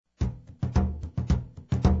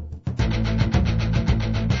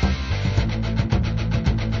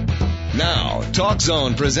Now, Talk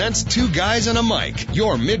Zone presents Two Guys and a Mic,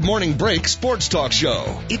 your mid-morning break sports talk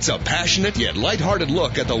show. It's a passionate yet lighthearted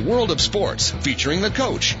look at the world of sports, featuring the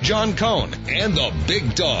coach, John Cohn, and the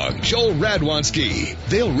Bigg Dogg, Joel Radwanski.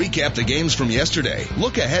 They'll recap the games from yesterday,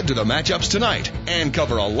 look ahead to the matchups tonight, and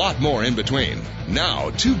cover a lot more in between.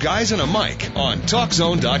 Now, Two Guys and a Mic on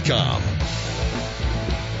TalkZone.com.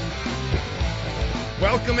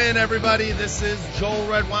 Welcome in, everybody. This is Joel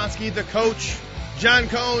Radwanski, the coach. John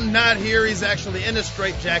Cohn, not here. He's actually in a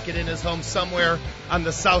straitjacket in his home somewhere on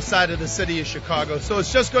the south side of the city of Chicago. So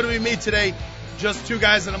it's just going to be me today, just two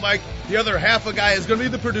guys and a mic. The other half a guy is going to be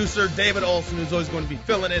the producer, David Olson, who's always going to be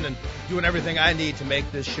filling in and doing everything I need to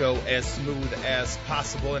make this show as smooth as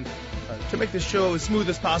possible. And to make this show as smooth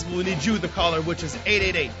as possible, we need you, the caller, which is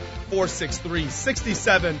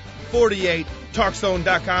 888-463-6748,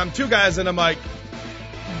 TalkZone.com. Two guys and a mic.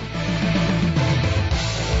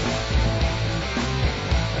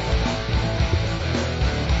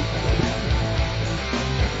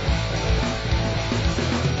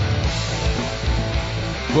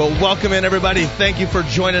 Well, welcome in, everybody. Thank you for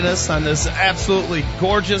joining us on this absolutely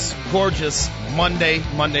gorgeous, gorgeous Monday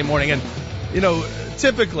morning. And,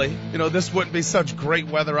 typically, this wouldn't be such great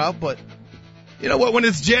weather out, but you know what? When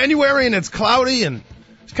it's January and it's cloudy and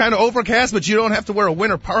it's kind of overcast, but you don't have to wear a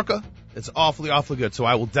winter parka, it's awfully, awfully good. So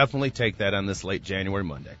I will definitely take that on this late January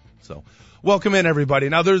Monday. So welcome in, everybody.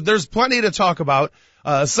 Now, there's plenty to talk about.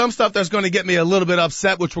 Some stuff that's going to get me a little bit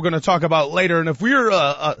upset, which we're going to talk about later. And if we're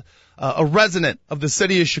a resident of the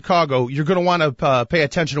city of Chicago, you're going to want to pay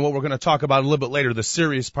attention to what we're going to talk about a little bit later, the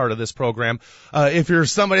serious part of this program. If you're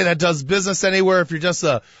somebody that does business anywhere, if you're just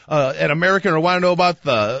an American or want to know about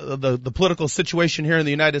the political situation here in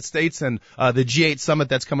the United States and the G8 summit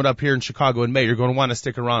that's coming up here in Chicago in May, you're going to want to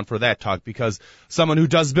stick around for that talk, because someone who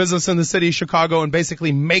does business in the city of Chicago and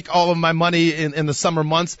basically make all of my money in the summer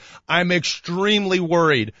months, I'm extremely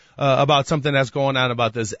worried about something that's going on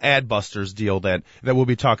about this Adbusters deal that we'll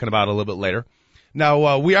be talking about a little bit later.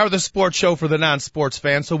 Now, we are the sports show for the non-sports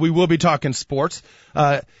fan, so we will be talking sports.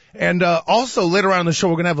 And also later on in the show,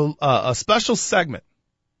 we're going to have a special segment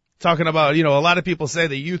talking about, a lot of people say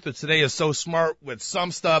the youth of today is so smart with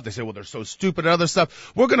some stuff. They say, well, they're so stupid at other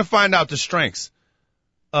stuff. We're going to find out the strengths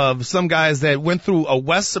of some guys that went through a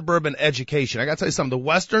West Suburban education. I got to tell you something. The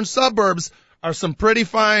Western suburbs are some pretty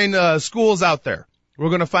fine schools out there. We're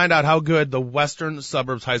going to find out how good the Western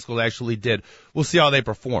Suburbs High School actually did. We'll see how they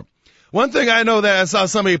perform. One thing I know that I saw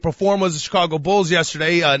somebody perform was the Chicago Bulls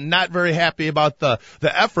yesterday. Not very happy about the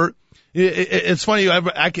effort. It's funny.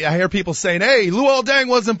 I hear people saying, hey, Luol Deng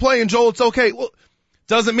wasn't playing, Joel. It's okay. Well,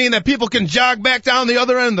 doesn't mean that people can jog back down the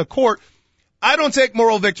other end of the court. I don't take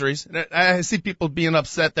moral victories. I see people being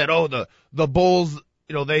upset that, the Bulls,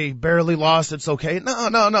 they barely lost. It's okay.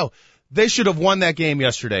 No. They should have won that game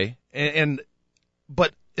yesterday.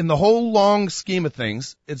 But in the whole long scheme of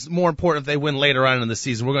things, it's more important if they win later on in the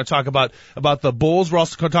season. We're going to talk about the Bulls. We're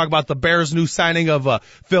also going to talk about the Bears' new signing of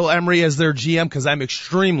Phil Emery as their GM, because I'm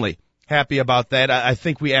extremely happy about that. I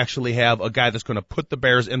think we actually have a guy that's going to put the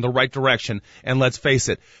Bears in the right direction. And let's face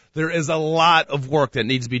it, there is a lot of work that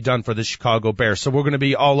needs to be done for the Chicago Bears. So we're going to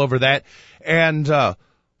be all over that. And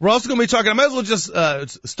we're also going to be talking, I might as well just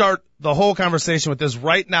start the whole conversation with this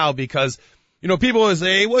right now, because people always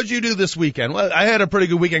say, hey, what'd you do this weekend? Well, I had a pretty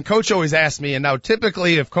good weekend. Coach always asks me, and now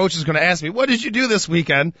typically if Coach is going to ask me, what did you do this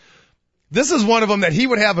weekend? This is one of them that he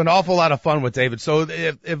would have an awful lot of fun with, David. So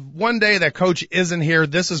if one day that Coach isn't here,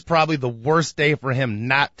 this is probably the worst day for him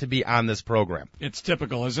not to be on this program. It's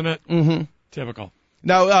typical, isn't it? Mm-hmm. Typical.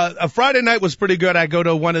 Now, a Friday night was pretty good. I go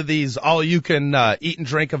to one of these all-you-can eat and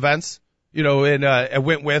drink events, and I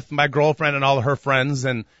went with my girlfriend and all of her friends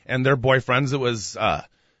and their boyfriends. It was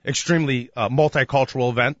extremely multicultural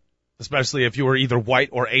event, especially if you were either white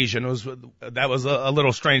or Asian. That was a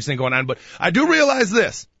little strange thing going on. But I do realize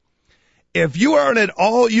this. If you are at an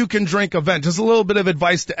all-you-can-drink event, just a little bit of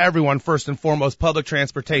advice to everyone, first and foremost, public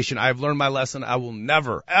transportation. I've learned my lesson. I will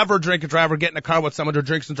never, ever drink and drive or get in a car with someone who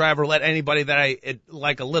drinks and drive or let anybody that I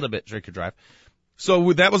like a little bit drink and drive.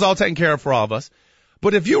 So that was all taken care of for all of us.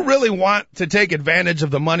 But if you really want to take advantage of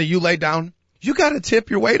the money you lay down, you got to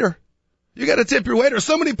tip your waiter. You got to tip your waiter.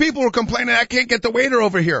 So many people were complaining, I can't get the waiter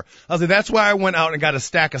over here. I was like, that's why I went out and got a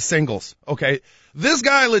stack of singles. Okay. This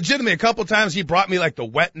guy legitimately a couple times he brought me like the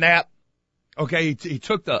wet nap. Okay. He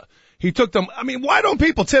took them. I mean, why don't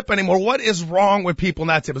people tip anymore? What is wrong with people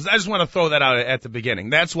not tipping? I just want to throw that out at the beginning.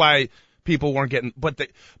 That's why people weren't getting, but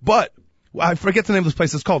I forget the name of this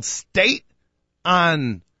place. It's called State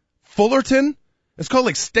on Fullerton. It's called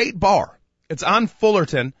like State Bar. It's on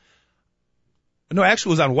Fullerton. No, actually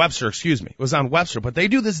it was on Webster, excuse me. It was on Webster, but they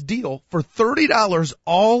do this deal for $30,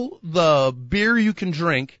 all the beer you can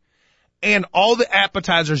drink and all the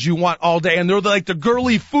appetizers you want all day. And they're like the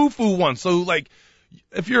girly foo-foo ones. So like,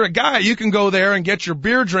 if you're a guy, you can go there and get your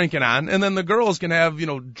beer drinking on, and then the girls can have,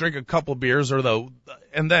 drink a couple beers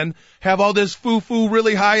and then have all this foo-foo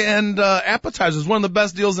really high-end, appetizers. One of the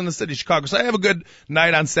best deals in the city of Chicago. So I have a good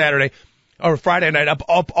night on Saturday or Friday night up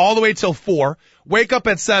all the way till 4. Wake up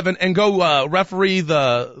at 7 and go, referee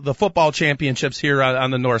the football championships here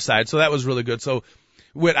on the north side. So that was really good. So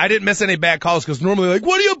I didn't miss any bad calls because normally like,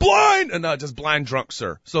 what are you blind? And just blind drunk,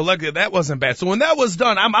 sir. So luckily that wasn't bad. So when that was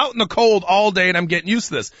done, I'm out in the cold all day and I'm getting used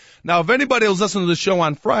to this. Now, if anybody was listening to the show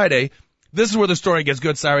on Friday, this is where the story gets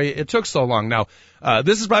good. Sorry, it took so long. Now,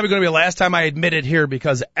 this is probably going to be the last time I admit it here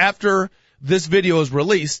because after this video is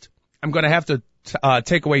released, I'm going to have to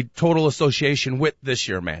take away total association with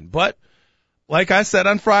ThisYear Man. But like I said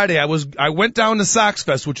on Friday, I went down to Sox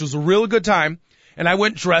Fest, which was a real good time. And I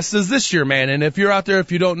went dressed as ThisYear Man. And if you're out there,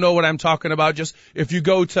 if you don't know what I'm talking about, just if you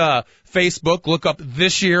go to Facebook, look up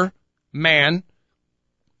ThisYear Man,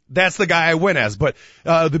 that's the guy I went as. But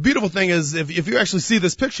the beautiful thing is, if you actually see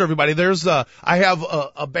this picture, everybody, I have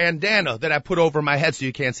a bandana that I put over my head so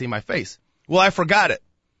you can't see my face. Well, I forgot it.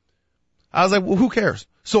 I was like, well, who cares?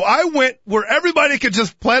 So I went where everybody could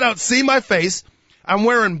just flat out see my face. I'm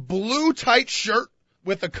wearing blue tight shirt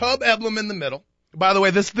with a Cub emblem in the middle. By the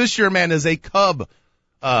way, ThisYear Man is a Cub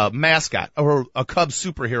mascot or a Cub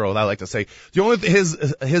superhero, I like to say. The only his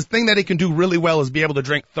thing that he can do really well is be able to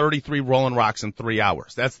drink 33 Rolling Rocks in 3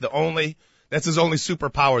 hours. That's his only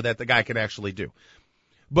superpower that the guy can actually do.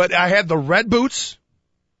 But I had the red boots,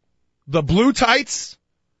 the blue tights,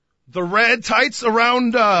 the red tights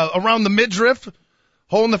around the midriff,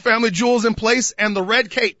 holding the family jewels in place, and the red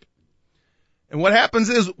cape. And what happens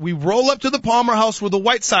is we roll up to the Palmer House where the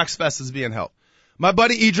White Sox Fest is being held. My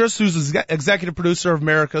buddy Idris, who's the executive producer of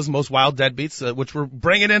America's Most Wild Deadbeats, which we're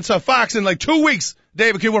bringing into Fox in like 2 weeks.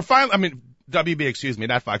 Dave, okay, WB, excuse me,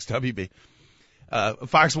 not Fox, WB.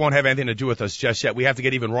 Fox won't have anything to do with us just yet. We have to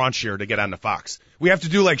get even raunchier to get on the Fox. We have to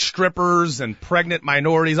do like strippers and pregnant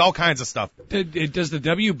minorities, all kinds of stuff. Does the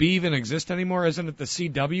WB even exist anymore? Isn't it the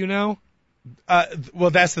CW now?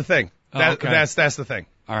 Well, that's the thing. Okay. That's the thing.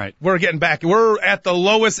 All right. We're getting back. We're at the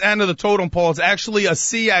lowest end of the totem pole. It's actually a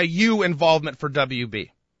CIU involvement for WB.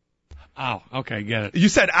 Ow. Okay, get it. You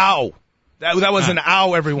said ow. That was an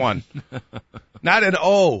ow, everyone. Not an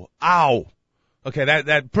O. Ow. Okay,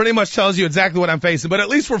 that pretty much tells you exactly what I'm facing. But at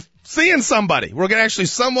least we're seeing somebody. We're gonna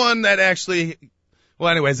someone that actually, well,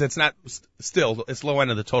 anyways, it's not still, it's low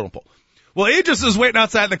end of the totem pole. Well, Idris is waiting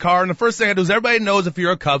outside the car, and the first thing I do is everybody knows if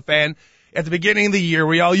you're a Cub fan, at the beginning of the year,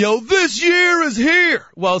 we all yell, "This year is here!"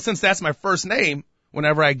 Well, since that's my first name,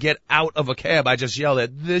 whenever I get out of a cab, I just yell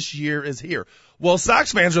that "This year is here." Well,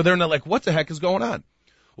 Sox fans are there and they're like, what the heck is going on?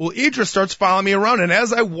 Well, Idris starts following me around, and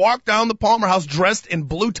as I walk down the Palmer House dressed in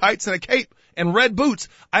blue tights and a cape and red boots,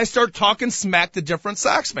 I start talking smack to different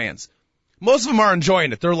Sox fans. Most of them are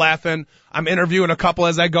enjoying it. They're laughing. I'm interviewing a couple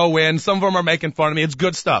as I go in. Some of them are making fun of me. It's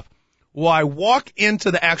good stuff. Well, I walk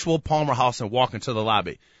into the actual Palmer House and walk into the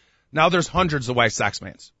lobby. Now there's hundreds of White Sox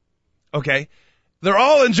fans. Okay? They're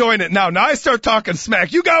all enjoying it now. Now I start talking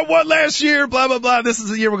smack. You got one last year, blah, blah, blah. This is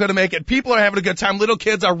the year we're going to make it. People are having a good time. Little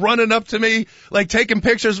kids are running up to me, like taking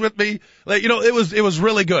pictures with me. Like, it was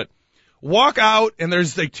really good. Walk out and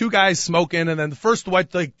there's like two guys smoking, and then the first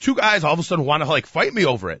two guys all of a sudden want to like fight me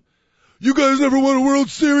over it. You guys never won a World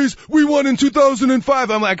Series. We won in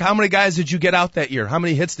 2005. I'm like, how many guys did you get out that year? How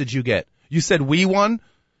many hits did you get? You said we won?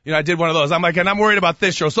 I did one of those. I'm like, and I'm worried about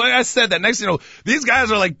this show. So I said that. Next, these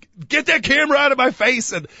guys are like, get that camera out of my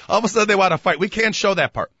face. And all of a sudden they want to fight. We can't show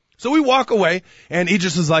that part. So we walk away, and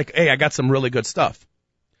Idris is like, hey, I got some really good stuff.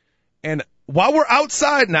 And while we're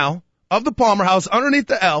outside now of the Palmer House, underneath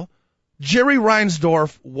the L, Jerry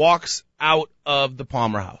Reinsdorf walks out of the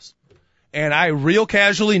Palmer House. And I real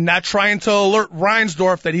casually, not trying to alert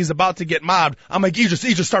Reinsdorf that he's about to get mobbed, I'm like,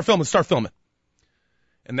 Idris, start filming.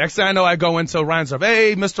 And next thing I know, I go into Reinsdorf.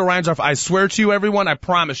 Hey, Mr. Reinsdorf, I swear to you, everyone, I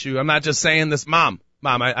promise you, I'm not just saying this. Mom,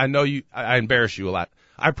 I know you, I embarrass you a lot.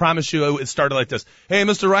 I promise you it started like this. Hey,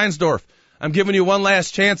 Mr. Reinsdorf, I'm giving you one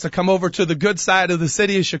last chance to come over to the good side of the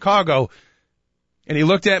city of Chicago. And he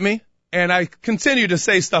looked at me, and I continue to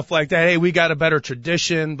say stuff like that. Hey, we got a better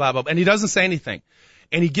tradition, blah, blah, blah. And he doesn't say anything.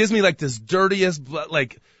 And he gives me like this dirtiest,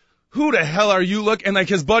 like, who the hell are you? Look, and like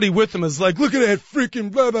his buddy with him is like, look at that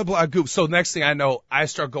freaking blah, blah, blah goof. So next thing I know, I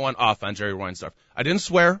start going off on Jerry Reinsdorf. I didn't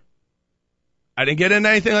swear. I didn't get into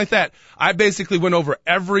anything like that. I basically went over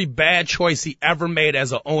every bad choice he ever made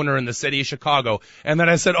as an owner in the city of Chicago. And then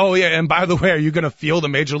I said, oh yeah, and by the way, are you going to field a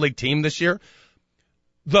major league team this year?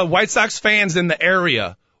 the White Sox fans in the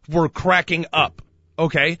area were cracking up.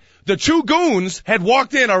 Okay? The two goons had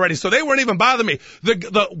walked in already, so they weren't even bothering me.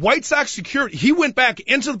 The White Sox security, he went back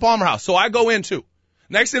into the Palmer house, so I go in too.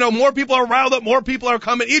 Next thing you know, more people are riled up, more people are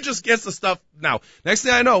coming. He just gets the stuff now. Next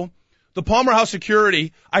thing I know, the Palmer house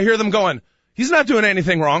security, I hear them going, he's not doing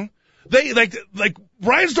anything wrong. They, like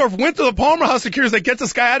Reinsdorf went to the Palmer house security, like, get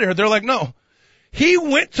this guy out of here. They're like, no. He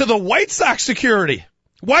went to the White Sox security.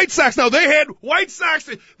 White Sox, now they had White Sox,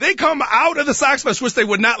 they come out of the Sox Fest, which they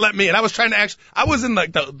would not let me. And I was trying to I was in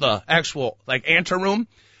like the actual like anteroom.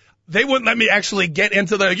 They wouldn't let me actually get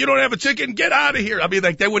into you don't have a chicken, get out of here. I mean,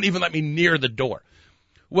 like, they wouldn't even let me near the door.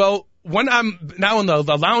 Well, when I'm now in the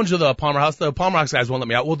lounge of the Palmer house guys won't let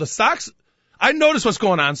me out. Well, the Sox, I noticed what's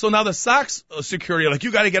going on. So now the Sox security are like,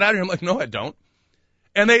 you got to get out of here. I'm like, no, I don't.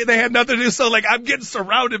 And they had nothing to do. So, like, I'm getting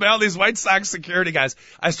surrounded by all these White Sox security guys.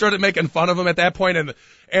 I started making fun of them at that point, and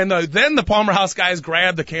then the Palmer House guys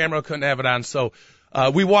grabbed the camera, couldn't have it on. So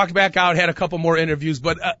we walked back out, had a couple more interviews.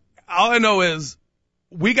 But all I know is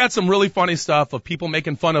we got some really funny stuff of people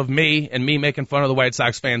making fun of me and me making fun of the White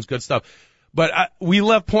Sox fans, good stuff. But we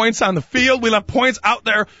left points on the field. We left points out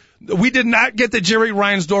there. We did not get the Jerry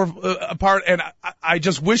Reinsdorf part, and I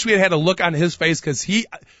just wish we had a look on his face because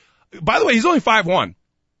by the way, he's only 5'1".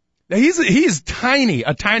 He's tiny,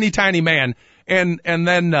 a tiny man. And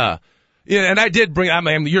then, and I did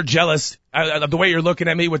you're jealous. The way you're looking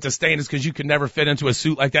at me with disdain is because you could never fit into a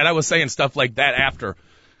suit like that. I was saying stuff like that after.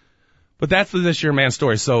 But that's the ThisYear Man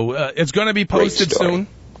story. So, it's going to be posted soon.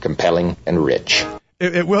 Compelling and rich.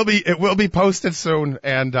 It will be posted soon.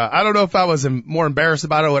 And, I don't know if I was more embarrassed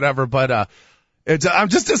about it or whatever, but, I'm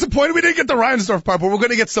just disappointed we didn't get the Reinsdorf part, but we're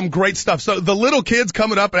going to get some great stuff. So the little kids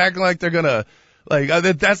coming up and acting like they're going to,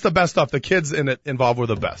 that's the best stuff. The kids involved were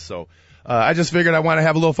the best. So, I just figured I want to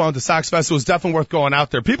have a little fun with the Sox Fest. It was definitely worth going out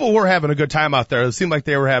there. People were having a good time out there. It seemed like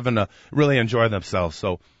they were having to really enjoy themselves.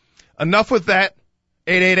 So enough with that.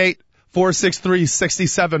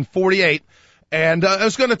 888-463-6748. And, I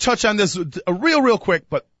was going to touch on this real quick,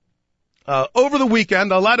 but, over the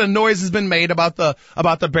weekend, a lot of noise has been made about the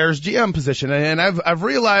Bears GM position. And I've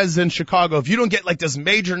realized in Chicago, if you don't get like this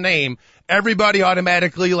major name, everybody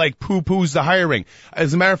automatically like poo-poos the hiring.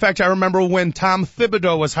 As a matter of fact, I remember when Tom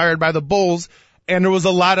Thibodeau was hired by the Bulls, and there was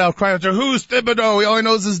a lot of crying out there, who's Thibodeau? He only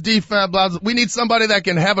knows his defense, blah, blah. We need somebody that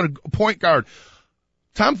can have a point guard.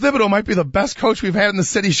 Tom Thibodeau might be the best coach we've had in the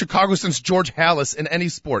city of Chicago since George Halas in any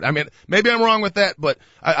sport. I mean, maybe I'm wrong with that, but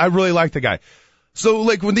I really like the guy. So,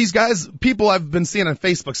 like, when these guys, people I've been seeing on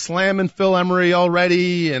Facebook slamming Phil Emery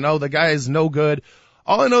already, and, the guy is no good.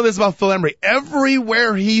 All I know is about Phil Emery.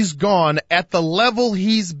 Everywhere he's gone, at the level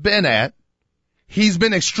he's been at, he's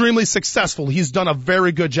been extremely successful. He's done a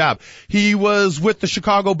very good job. He was with the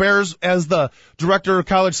Chicago Bears as the director of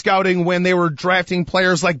college scouting when they were drafting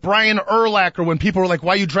players like Brian Urlacher, when people were like,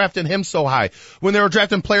 why are you drafting him so high? When they were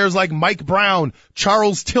drafting players like Mike Brown,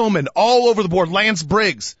 Charles Tillman, all over the board, Lance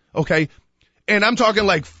Briggs, okay? And I'm talking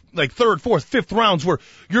like third, fourth, fifth rounds where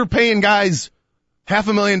you're paying guys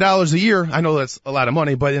 $500,000 a year. I know that's a lot of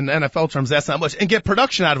money, but in NFL terms, that's not much. And get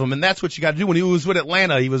production out of them. And that's what you got to do. When he was with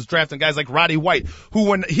Atlanta, he was drafting guys like Roddy White, who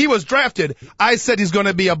when he was drafted, I said he's going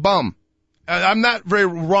to be a bum. I'm not very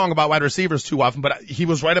wrong about wide receivers too often, but he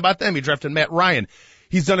was right about them. He drafted Matt Ryan.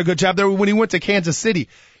 He's done a good job there. When he went to Kansas City,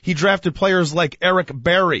 he drafted players like Eric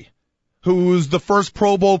Berry, who's the first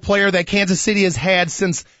Pro Bowl player that Kansas City has had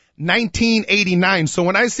since 1989. So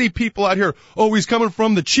when I see people out here, he's coming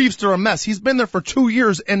from the Chiefs, they're a mess. He's been there for 2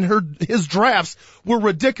 years, and his drafts were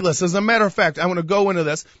ridiculous. As a matter of fact, I want to go into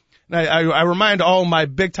this. I remind all my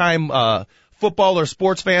big-time football or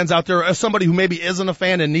sports fans out there, as somebody who maybe isn't a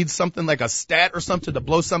fan and needs something like a stat or something to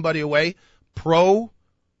blow somebody away,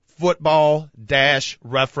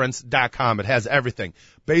 profootball-reference.com. It has everything.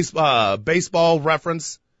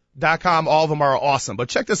 Baseballreference.com, all of them are awesome. But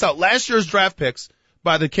check this out. Last year's draft picks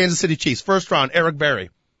by the Kansas City Chiefs. First round, Eric Berry.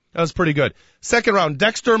 That was pretty good. Second round,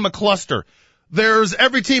 Dexter McCluster. There's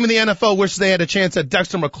every team in the NFL wishes they had a chance at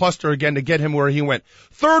Dexter McCluster again to get him where he went.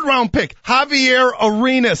 Third round pick, Javier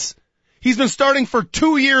Arenas. He's been starting for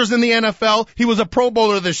 2 years in the NFL. He was a Pro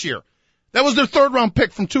Bowler this year. That was their third round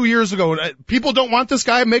pick from 2 years ago. People don't want this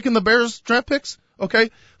guy making the Bears draft picks? Okay.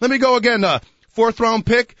 Let me go again. Fourth round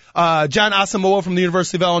pick, John Asamoah from the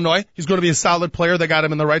University of Illinois. He's going to be a solid player. They got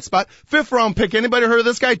him in the right spot. Fifth round pick. Anybody heard of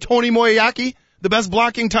this guy? Tony Moeaki, the best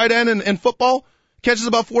blocking tight end in football. Catches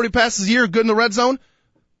about 40 passes a year, good in the red zone.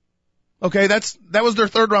 Okay, that was their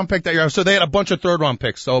third round pick that year. So they had a bunch of third round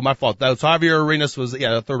picks. So my fault. That was Javier Arenas was,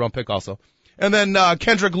 a third round pick also. And then,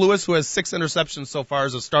 Kendrick Lewis, who has 6 interceptions so far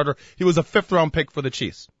as a starter. He was a fifth round pick for the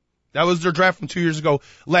Chiefs. That was their draft from 2 years ago.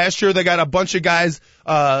 Last year, they got a bunch of guys.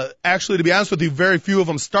 Actually, to be honest with you, very few of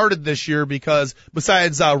them started this year because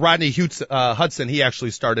besides Rodney Hudson, he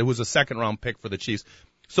actually started, who was a second-round pick for the Chiefs.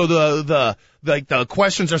 So the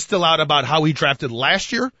questions are still out about how he drafted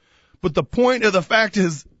last year. But the point of the fact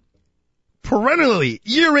is, perennially,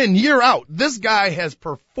 year in, year out, this guy has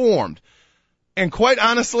performed. And quite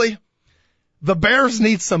honestly, the Bears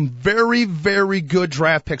need some very, very good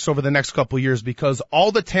draft picks over the next couple of years because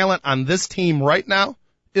all the talent on this team right now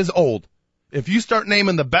is old. If you start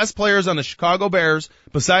naming the best players on the Chicago Bears,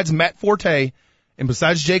 besides Matt Forte and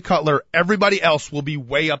besides Jay Cutler, everybody else will be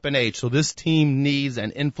way up in age. So this team needs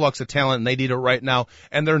an influx of talent, and they need it right now.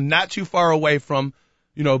 And they're not too far away from,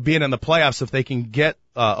 being in the playoffs if they can get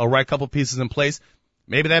a right couple pieces in place.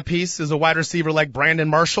 Maybe that piece is a wide receiver like Brandon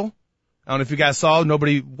Marshall. I don't know if you guys saw,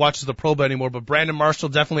 nobody watches the Pro Bowl anymore, but Brandon Marshall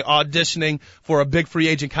definitely auditioning for a big free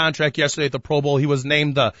agent contract yesterday at the Pro Bowl. He was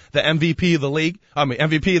named the MVP of the league,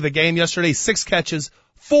 MVP of the game yesterday. 6 catches,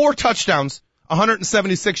 4 touchdowns,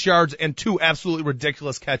 176 yards, and 2 absolutely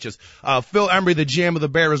ridiculous catches. Phil Emery, the GM of the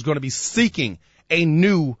Bears, is going to be seeking a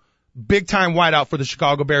new big-time wideout for the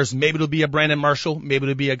Chicago Bears. Maybe it'll be a Brandon Marshall. Maybe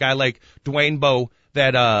it'll be a guy like Dwayne Bowe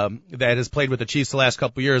that has played with the Chiefs the last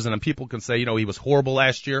couple of years, and then people can say, he was horrible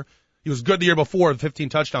last year. He was good the year before, 15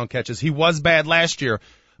 touchdown catches. He was bad last year,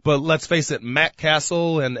 but let's face it, Matt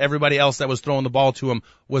Castle and everybody else that was throwing the ball to him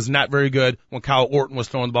was not very good. When Kyle Orton was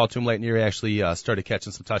throwing the ball to him late in the year, he actually started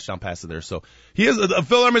catching some touchdown passes there. So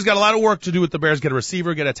Phil Emery's got a lot of work to do with the Bears, get a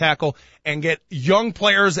receiver, get a tackle, and get young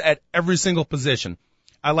players at every single position.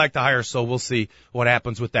 I like the hire, so we'll see what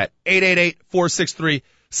happens with that.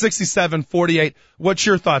 888-463-6748. What's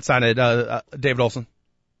your thoughts on it, David Olson?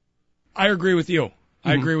 I agree with you.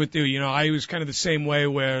 I agree with you. I was kind of the same way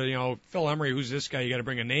where, Phil Emery, who's this guy? You got to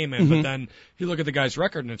bring a name in, but then you look at the guy's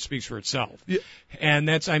record and it speaks for itself. Yeah. And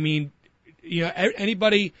that's, anybody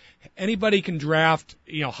can draft,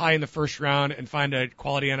 high in the first round and find a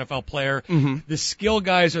quality NFL player. The skill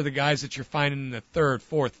guys are the guys that you're finding in the 3rd,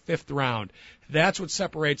 4th, 5th round. That's what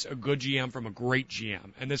separates a good GM from a great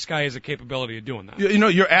GM. And this guy has a capability of doing that.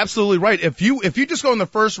 You're absolutely right. If you just go in the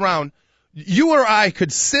first round, you or I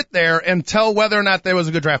could sit there and tell whether or not there was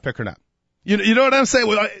a good draft pick or not. You know what I'm saying?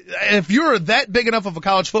 If you're that big enough of a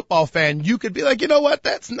college football fan, you could be like, you know what?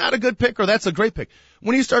 That's not a good pick or that's a great pick.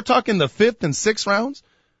 When you start talking the 5th and 6th rounds,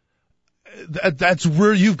 that's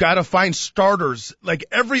where you've got to find starters. Like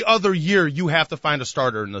every other year, you have to find a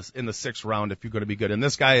starter in the 6th round if you're going to be good. And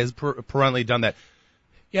this guy has perennially done that.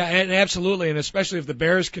 Yeah, and absolutely, and especially if the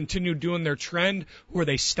Bears continue doing their trend where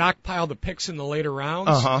they stockpile the picks in the later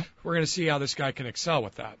rounds, we're going to see how this guy can excel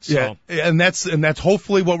with that. So. Yeah, and that's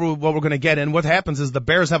hopefully what we're going to get. And what happens is the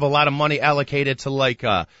Bears have a lot of money allocated to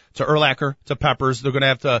to Urlacher, to Peppers. They're going to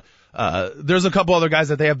have to. There's a couple other guys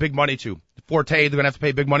that they have big money to. Forte, they're going to have to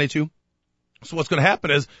pay big money to. So what's going to happen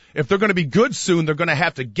is if they're going to be good soon, they're going to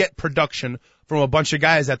have to get production from a bunch of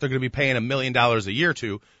guys that they're going to be paying $1 million a year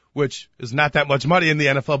to, which is not that much money in the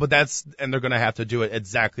NFL, but and they're going to have to do it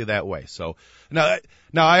exactly that way. So now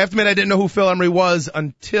I have to admit I didn't know who Phil Emery was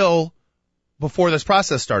until before this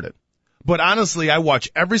process started. But honestly, I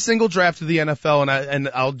watch every single draft of the NFL and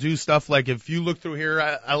I'll do stuff like if you look through here,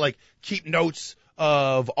 I like keep notes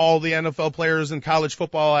of all the NFL players in college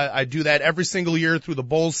football. I do that every single year through the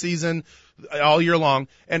bowl season, all year long.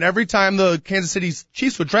 And every time the Kansas City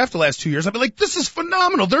Chiefs would draft the last 2 years, I'd be like, this is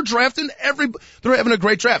phenomenal. They're having a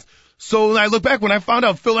great draft. So when I look back, when I found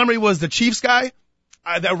out Phil Emery was the Chiefs guy,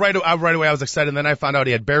 right away I was excited. And then I found out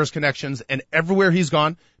he had Bears connections, and everywhere he's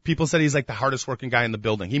gone, people said he's like the hardest working guy in the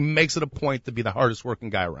building. He makes it a point to be the hardest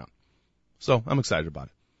working guy around. So I'm excited about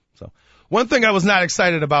it. So one thing I was not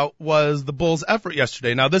excited about was the Bulls' effort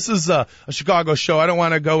yesterday. Now, this is a Chicago show. I don't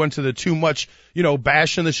want to go into the too much,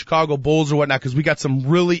 bashing the Chicago Bulls or whatnot, because we got some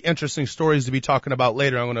really interesting stories to be talking about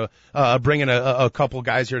later. I'm going to bring in a couple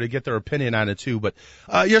guys here to get their opinion on it too. But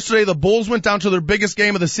yesterday, the Bulls went down to their biggest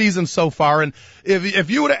game of the season so far. And if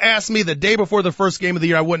you would have asked me the day before the first game of the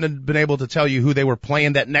year, I wouldn't have been able to tell you who they were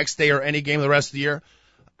playing that next day or any game of the rest of the year.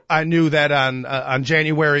 I knew that on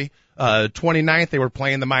January 29th, they were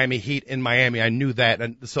playing the Miami Heat in Miami. I knew that.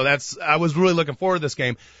 And so I was really looking forward to this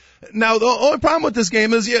game. Now, the only problem with this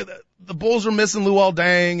game is, the Bulls are missing Luol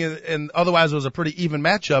Deng, and otherwise it was a pretty even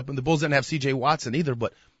matchup, and the Bulls didn't have C.J. Watson either.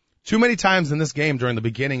 But too many times in this game during the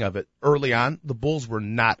beginning of it, early on, the Bulls were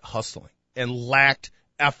not hustling and lacked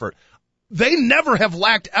effort. They never have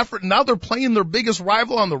lacked effort. Now they're playing their biggest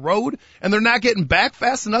rival on the road, and they're not getting back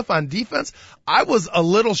fast enough on defense. I was a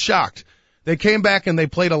little shocked. They came back and they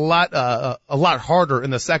played a lot harder in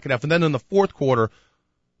the second half. And then in the fourth quarter,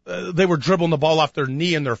 they were dribbling the ball off their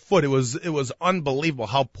knee and their foot. It was unbelievable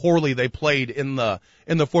how poorly they played in the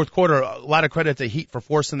fourth quarter. A lot of credit to Heat for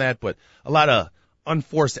forcing that, but a lot of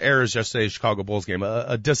unforced errors yesterday, Chicago Bulls game.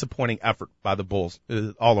 A disappointing effort by the Bulls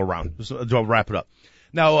all around. So, to wrap it up.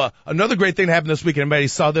 Now, another great thing that happened this weekend, everybody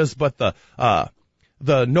saw this, but the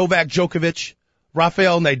Novak Djokovic,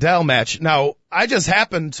 Rafael Nadal match. Now, I just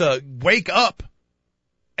happened to wake up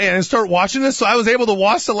and start watching this, so I was able to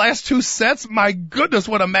watch the last two sets. My goodness,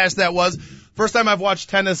 what a match that was. First time I've watched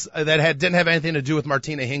tennis that didn't have anything to do with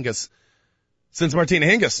Martina Hingis since Martina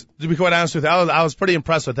Hingis, to be quite honest with you. I was pretty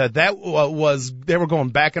impressed with that. They were going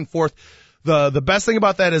back and forth. The best thing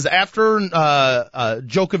about that is after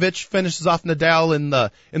Djokovic finishes off Nadal in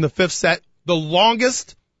the fifth set, the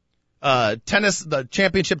longest the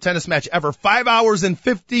championship tennis match ever, 5 hours and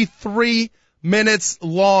 53 minutes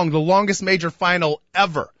long, the longest major final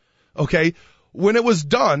ever. Okay, when it was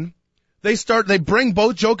done, they bring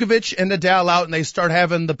both Djokovic and Nadal out, and they start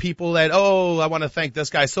having the people that, I want to thank this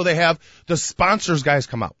guy. So they have the sponsors guys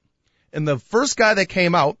come out, and the first guy that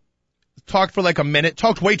came out talked for like a minute,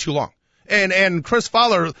 talked way too long. And Chris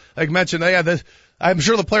Fowler, mentioned, I'm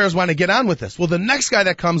sure the players want to get on with this. Well, the next guy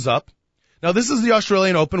that comes up, now this is the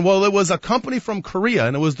Australian Open. Well, it was a company from Korea,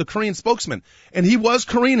 and it was the Korean spokesman. And he was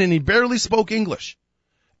Korean, and he barely spoke English.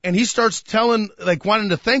 And he starts wanting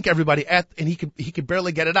to thank everybody and he could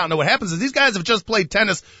barely get it out. Now what happens is these guys have just played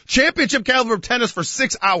tennis, championship caliber tennis for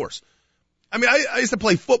 6 hours. I mean, I used to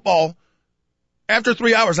play football. After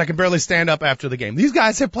 3 hours, I can barely stand up after the game. These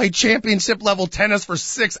guys have played championship level tennis for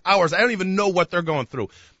 6 hours. I don't even know what they're going through.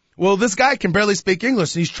 Well, this guy can barely speak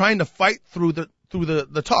English, and he's trying to fight through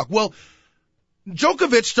the talk. Well,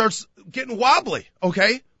 Djokovic starts getting wobbly,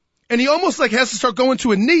 okay? And he almost has to start going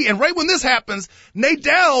to a knee. And right when this happens,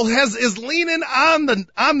 Nadal is leaning on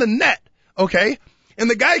the net, okay? And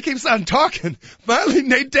the guy keeps on talking. Finally,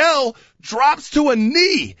 Nadal drops to a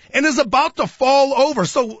knee and is about to fall over.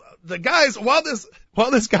 So the guys, while this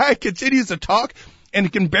guy continues to talk and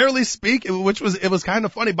can barely speak, it was kind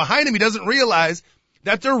of funny. Behind him, he doesn't realize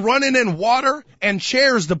that they're running in water and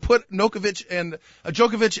chairs to put Djokovic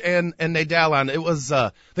and Nadal on. It was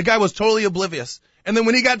the guy was totally oblivious. And then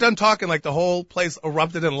when he got done talking, the whole place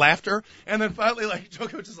erupted in laughter. And then finally,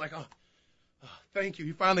 Djokovic is like, oh, thank you.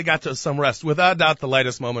 He finally got to some rest. Without doubt, the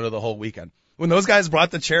lightest moment of the whole weekend. When those guys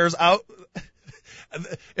brought the chairs out,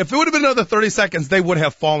 if it would have been another 30 seconds, they would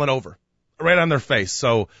have fallen over right on their face.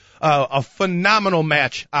 So, a phenomenal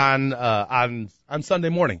match on Sunday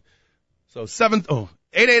morning. So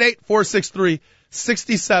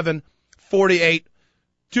 888-463-6748.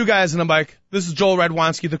 Two guys in a bike. This is Joel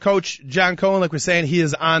Radwanski, the coach. John Cohen, like we're saying, he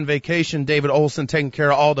is on vacation. David Olson taking care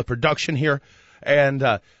of all the production here. And,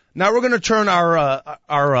 now we're going to turn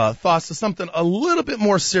our thoughts to something a little bit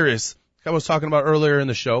more serious. Like I was talking about earlier in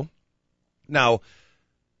the show. Now,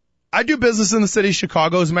 I do business in the city of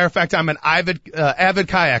Chicago. As a matter of fact, I'm an avid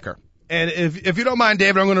kayaker. And if you don't mind,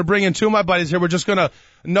 David, I'm going to bring in two of my buddies here. We're just going to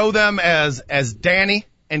know them as Danny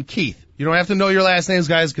and Keith. You don't have to know your last names,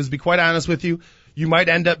 guys, because to be quite honest with you, you might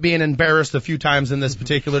end up being embarrassed a few times in this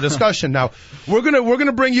particular discussion. Now, we're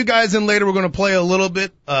gonna bring you guys in later. We're gonna play a little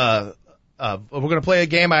bit. We're gonna play a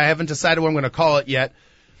game. I haven't decided what I'm gonna call it yet,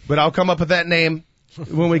 but I'll come up with that name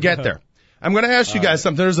when we get there. I'm gonna ask you guys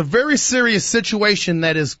something. There's a very serious situation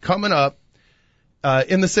that is coming up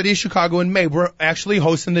in the city of Chicago in May. We're actually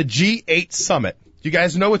hosting the G8 Summit. Do you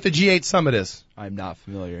guys know what the G8 Summit is? I'm not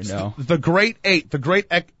familiar, no. The great eight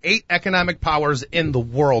economic powers in the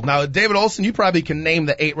world. Now, David Olson, you probably can name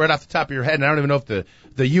the eight right off the top of your head, and I don't even know if the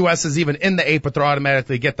U.S. is even in the eight, but they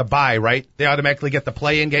automatically get the bye, right? They automatically get the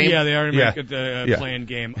play-in game? Yeah, they automatically get the play-in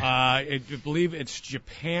game. I believe it's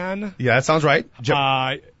Japan. Yeah, that sounds right.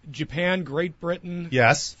 Japan, Great Britain.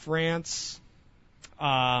 Yes. France.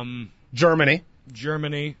 Germany.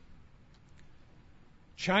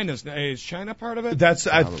 Is China part of it?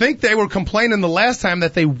 I think they were complaining the last time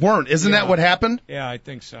that they weren't. Isn't that what happened? Yeah, I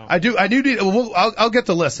think so. I do need. I'll get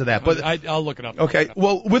the list of that, but I'll look it up. Okay.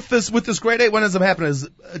 Well, with this great eight, what ends up happening is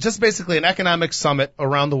just basically an economic summit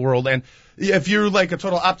around the world. And if you're a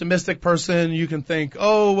total optimistic person, you can think,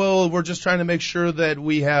 oh well, we're just trying to make sure that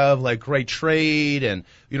we have great trade, and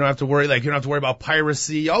you don't have to worry about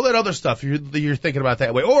piracy, all that other stuff. You're thinking about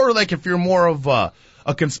that way. Or if you're more of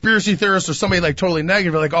a conspiracy theorist or somebody totally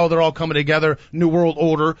negative, they're all coming together, New World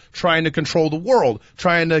Order, trying to control the world,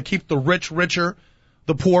 trying to keep the rich richer,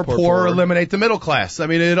 the poor poorer, eliminate the middle class. I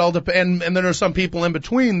mean, it all depends. And then there's some people in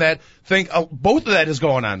between that think both of that is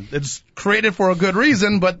going on. It's created for a good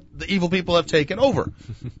reason, but the evil people have taken over.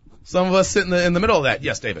 Some of us sit in the middle of that.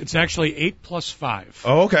 Yes, David. It's actually 8 plus 5.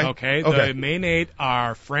 Oh, okay. Okay. The main eight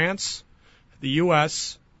are France, the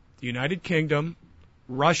U.S., the United Kingdom,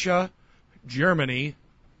 Russia, Germany,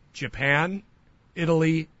 Japan,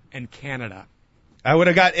 Italy, and Canada. I would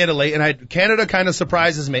have got Italy, and Canada kind of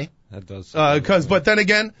surprises me. That does. But then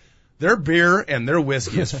again, their beer and their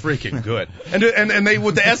whiskey is freaking good. And they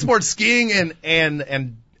with the escort skiing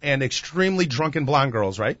and extremely drunken blonde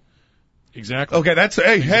girls, right? Exactly. Okay, that's a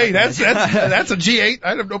G8.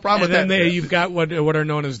 I have no problem with that. And then you've got what are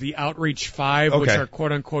known as the Outreach 5, which are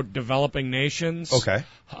quote unquote developing nations. Okay.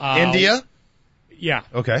 India? Yeah.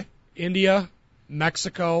 Okay. India,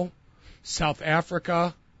 Mexico, South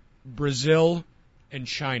Africa, Brazil, and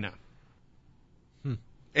China.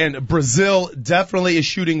 And Brazil definitely is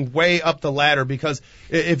shooting way up the ladder, because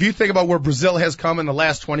if you think about where Brazil has come in the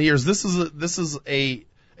last 20 years, this is a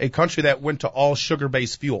country that went to all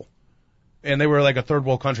sugar-based fuel. And they were like a third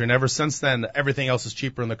world country. And ever since then, everything else is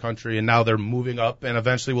cheaper in the country. And now they're moving up, and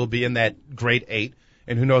eventually will be in that grade 8.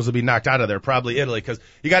 And who knows, will be knocked out of there. Probably Italy, because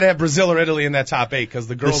you got to have Brazil or Italy in that top 8, because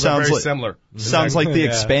the girls are very similar. Sounds like the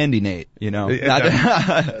expanding 8, you know.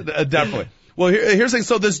 Definitely. Well, here's the thing.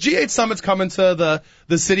 So this G8 summit's coming to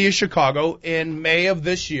the city of Chicago in May of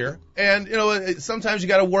this year. And, you know, sometimes you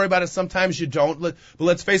got to worry about it, sometimes you don't. But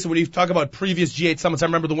let's face it, when you talk about previous G8 summits, I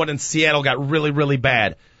remember the one in Seattle got really, really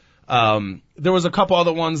bad. There was a couple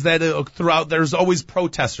other ones that throughout, there's always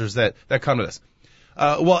protesters that come to this.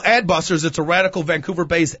 Well, Adbusters, it's a radical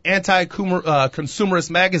Vancouver-based anti-consumerist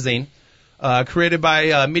magazine created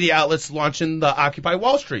by media outlets launching the Occupy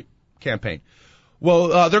Wall Street campaign.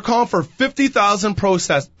 Well, they're calling for 50,000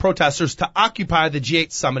 protesters to occupy the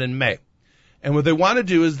G8 summit in May. And what they want to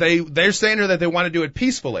do is they're saying here that they want to do it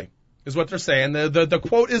peacefully, is what they're saying. The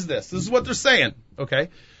quote is this. This is what they're saying, okay?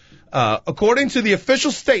 According to the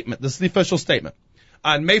official statement, this is the official statement,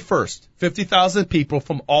 on May 1st, 50,000 people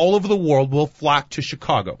from all over the world will flock to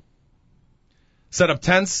Chicago, set up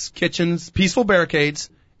tents, kitchens, peaceful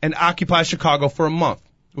barricades, and occupy Chicago for a month.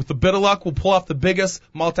 With a bit of luck, we'll pull off the biggest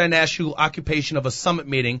multinational occupation of a summit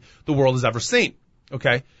meeting the world has ever seen.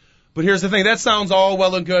 Okay? But here's the thing. That sounds all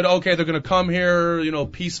well and good. Okay, they're going to come here, you know,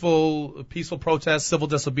 peaceful protests, civil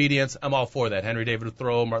disobedience. I'm all for that. Henry David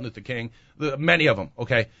Thoreau, Martin Luther King, many of them.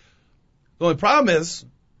 Okay? The only problem is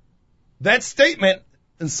that statement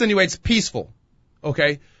insinuates peaceful.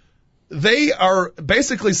 Okay? They are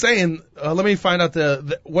basically saying, let me find out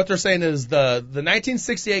what they're saying is the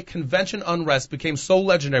 1968 convention unrest became so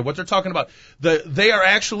legendary. What they're talking about, they are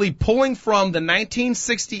actually pulling from the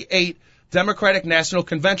 1968 Democratic National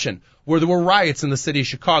Convention, where there were riots in the city of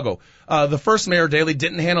Chicago. The first mayor, Daley,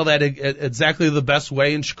 didn't handle that exactly the best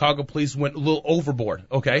way, and Chicago police went a little overboard,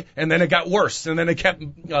 okay? And then it got worse, and then it kept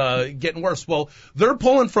getting worse. Well, they're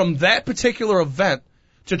pulling from that particular event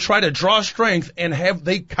to try to draw strength, and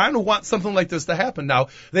they kind of want something like this to happen. Now,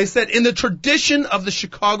 they said, in the tradition of the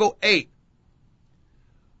Chicago 8,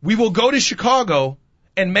 we will go to Chicago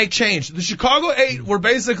and make change. The Chicago 8 were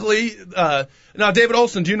basically, now David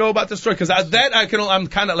Olson, do you know about this story? Because I'm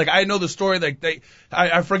kind of like, I know the story. Like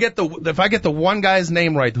I forget if I get the one guy's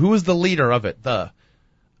name right, who is the leader of it? Do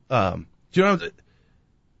you know?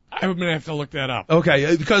 I'm gonna have to look that up.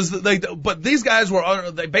 Okay, because but these guys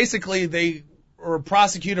were they were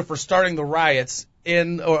prosecuted for starting the riots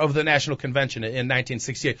of the National Convention in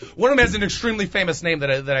 1968. One of them has an extremely famous name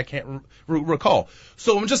that I can't recall.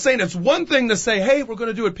 So I'm just saying, it's one thing to say, hey, we're going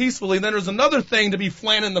to do it peacefully, and then there's another thing to be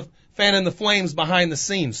fanning the flames behind the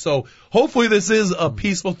scenes. So hopefully this is a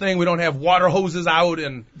peaceful thing. We don't have water hoses out.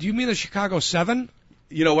 And do you mean the Chicago 7?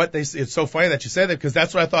 You know what? It's so funny that you say that, because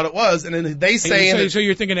that's what I thought it was. And then they say... So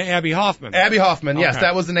you're thinking of Abby Hoffman. Abby Hoffman, yes. Okay.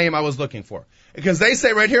 That was the name I was looking for. Because they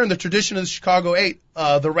say right here in the tradition of the Chicago 8,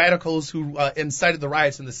 the radicals who incited the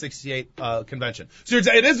riots in the 68 convention. So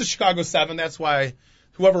it is the Chicago 7. That's why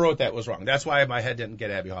whoever wrote that was wrong. That's why my head didn't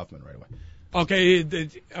get Abby Hoffman right away.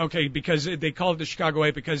 Okay, because they call it the Chicago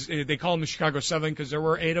 8 because they call them the Chicago 7 because there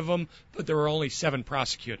were 8 of them, but there were only 7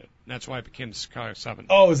 prosecuted. That's why it became the Chicago 7.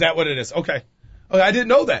 Oh, is that what it is? Okay. Okay, I didn't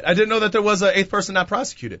know that. I didn't know that there was an 8th person not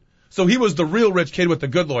prosecuted. So he was the real rich kid with the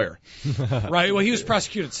good lawyer. Right. Well, he was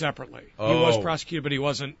prosecuted separately. Oh. He was prosecuted, but he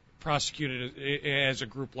wasn't prosecuted as a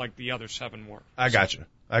group like the other 7 were. I got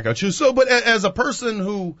you. So, but as a person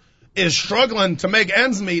who is struggling to make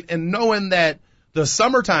ends meet and knowing that the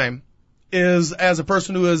summertime is, as a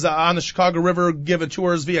person who is on the Chicago River giving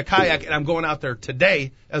tours via kayak, and I'm going out there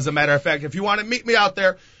today, as a matter of fact, if you want to meet me out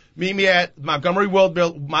there, meet me at Montgomery Ward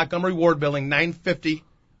Building, 950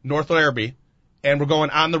 North Larrabee, and we're going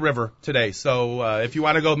on the river today. So if you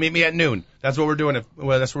want to go, meet me at noon. That's what we're doing.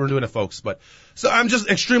 That's what we're doing, folks. But so I'm just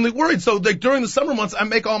extremely worried. So during the summer months, I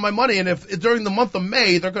make all my money, and if during the month of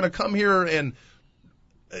May they're going to come here and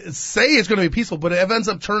say it's going to be peaceful, but if it ends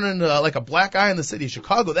up turning like a black eye in the city of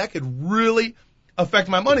Chicago, that could really affect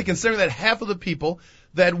my money, considering that half of the people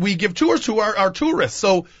that we give tours to are tourists.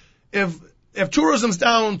 So if tourism's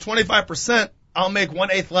down 25%, I'll make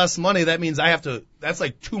 1/8 less money. That means that's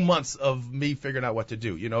like 2 months of me figuring out what to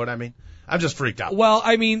do. You know what I mean? I'm just freaked out. Well,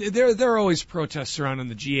 I mean, there are always protests surrounding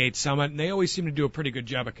the G8 summit, and they always seem to do a pretty good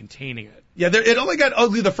job of containing it. Yeah, it only got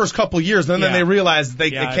ugly the first couple years, and then they realized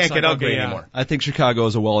they can't get ugly anymore. I think Chicago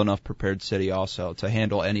is a well enough prepared city also to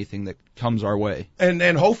handle anything that comes our way. And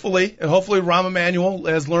hopefully Rahm Emanuel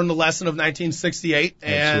has learned the lesson of 1968.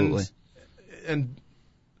 Absolutely. And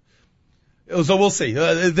so we'll see.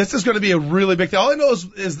 This is going to be a really big thing. All I know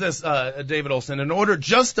is this, David Olson, in order,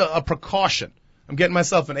 just a precaution. I'm getting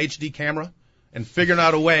myself an HD camera and figuring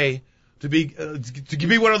out a way to be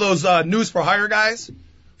one of those news for hire guys.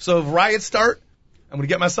 So if riots start, I'm going to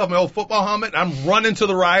get myself my old football helmet, and I'm running to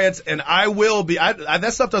the riots, and I will be.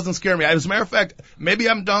 That stuff doesn't scare me. As a matter of fact, maybe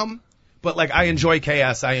I'm dumb, but like I enjoy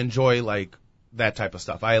chaos. I enjoy like that type of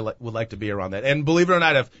stuff. I would like to be around that. And believe it or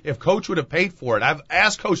not, if Coach would have paid for it, I've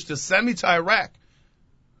asked Coach to send me to Iraq,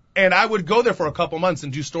 and I would go there for a couple months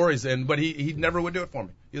and do stories. But he never would do it for me.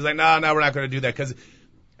 He's like, no, we're not going to do that because.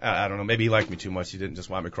 I don't know. Maybe he liked me too much. He didn't just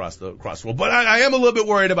want me to cross the road. But I am a little bit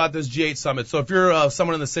worried about this G8 summit. So if you're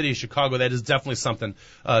someone in the city of Chicago, that is definitely something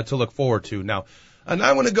to look forward to. Now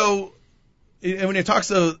I want to go. And when it talks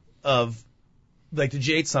of like the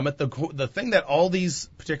G8 summit, the thing that all these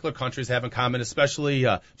particular countries have in common, especially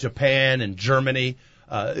Japan and Germany,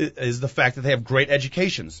 is the fact that they have great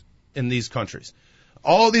educations in these countries.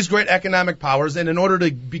 All these great economic powers, and in order to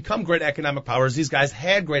become great economic powers, these guys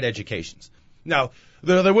had great educations. Now,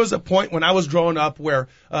 there was a point when I was growing up where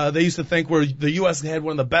they used to think where the U.S. had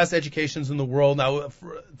one of the best educations in the world. Now,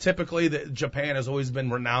 typically, Japan has always been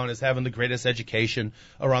renowned as having the greatest education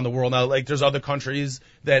around the world. Now, like there's other countries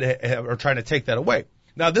that are trying to take that away.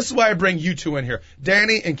 Now, this is why I bring you two in here,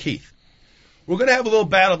 Danny and Keith. We're going to have a little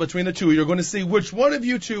battle between the two. You're going to see which one of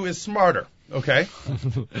you two is smarter, okay?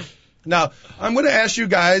 Now, I'm going to ask you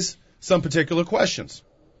guys some particular questions,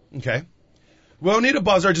 okay? We don't need a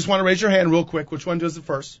buzzer. I just want to raise your hand real quick. Which one does it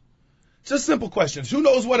first? Just simple questions. Who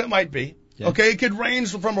knows what it might be? Yeah. Okay, it could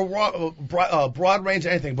range from a broad range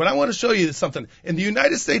of anything. But I want to show you something. In the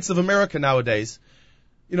United States of America nowadays,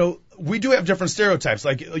 we do have different stereotypes.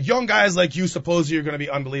 Like young guys like you, suppose you're going to be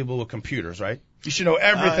unbelievable with computers, right? You should know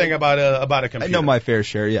everything about a computer. I know my fair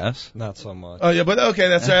share, yes. Not so much. Oh yeah, but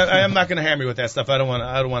okay, I'm not going to hammer you with that stuff. I don't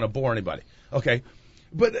want to bore anybody. Okay.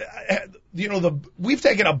 But we've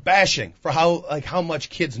taken a bashing for how much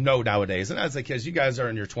kids know nowadays, and as a kids, you guys are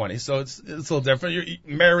in your 20s, so it's a little different. You're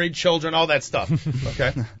married, children, all that stuff.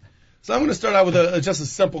 Okay, so I'm going to start out with just a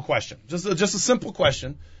simple question, just a simple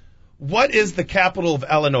question. What is the capital of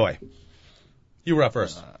Illinois? You were up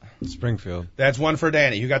first. Springfield. That's one for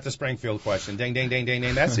Danny. You got the Springfield question. Ding, ding, ding, ding,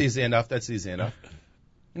 ding. That's easy enough.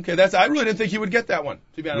 Okay, I really didn't think you would get that one,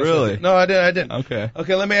 to be honest with you. Really? No, I didn't.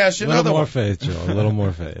 Okay, let me ask you another one. A little more faith, Joe. A little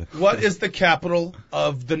more faith. What is the capital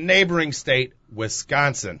of the neighboring state,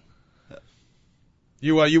 Wisconsin?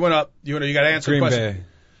 You went up. You got to answer the question.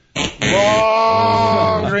 Green Bay.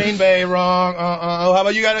 Wrong. Green Bay, wrong. How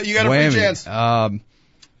about you got a free chance?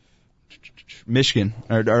 Michigan.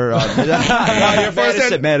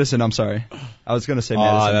 Madison, I'm sorry. I was going to say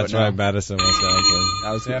Madison. Oh, that's right. Madison,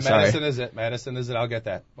 Wisconsin. Madison is it. Madison is it. I'll get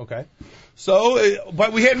that. Okay. So,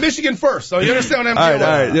 but we had Michigan first, so you understand what I'm doing.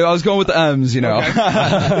 All right. I was going with the M's,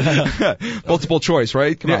 Okay. Multiple choice,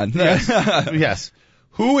 right? Come on. Yes. Yes.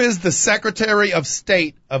 Who is the Secretary of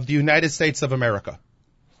State of the United States of America?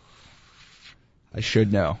 I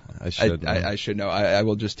should know. I should know. I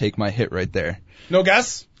will just take my hit right there. No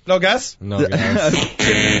guess? No guess? No guess.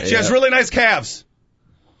 She has really nice calves.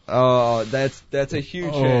 Oh, that's a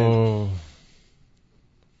huge hint.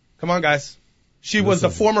 Come on, guys. She was the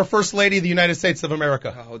former First Lady of the United States of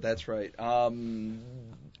America. Oh, that's right.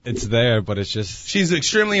 It's there, but it's just... She's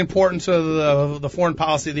extremely important to the foreign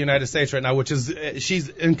policy of the United States right now, which is,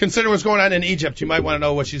 and considering what's going on in Egypt, you might want to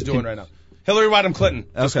know what she's doing right now. Hillary Rodham Clinton.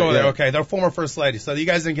 Just go there. Okay, they're former First Lady, so you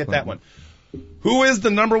guys didn't get that one. Who is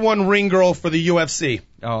the number one ring girl for the UFC?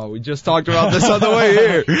 Oh, we just talked about this on the way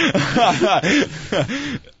here.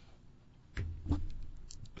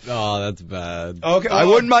 Oh, that's bad. Okay, I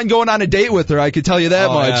wouldn't mind going on a date with her. I could tell you that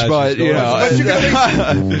much, yeah, but you know.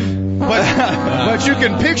 But you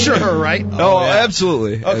can picture her, right? Oh,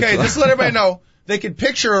 absolutely. Okay, just to let everybody know, they could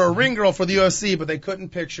picture a ring girl for the UFC, but they couldn't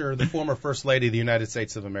picture the former First Lady of the United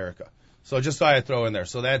States of America. So just thought I'd throw in there.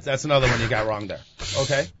 So that's another one you got wrong there.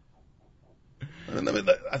 Okay.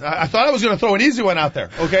 I thought I was going to throw an easy one out there.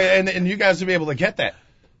 Okay, and you guys would be able to get that.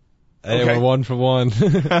 Hey, Okay. we're 1 for 1.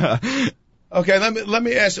 Okay, let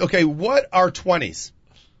me ask. Okay, what are 20s?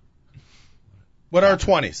 What are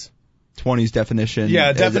 20s? 20s definition.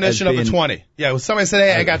 Yeah, definition as of a being- 20. Yeah, when somebody said,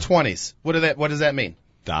 "Hey, I got 20s." What does that mean?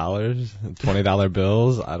 Dollars, $20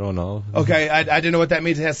 bills. I don't know. Okay, I didn't know what that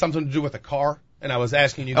means. It has something to do with a car, and I was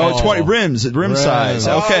asking you. Oh, guys. 20 rims size.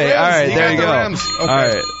 Oh, Okay, rims. all right, You there got you the go. rims. Okay. All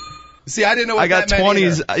right. See, I didn't know what I got that meant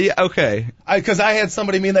 20s. either. Yeah, okay. Because I had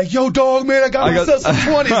somebody mean like, "Yo, dog, man, I got myself some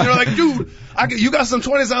 20s." And they're like, "Dude, you got some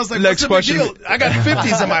 20s?" I was like, Next "What's the big question. deal? I got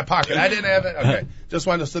 50s in my pocket. I didn't have it." Okay, just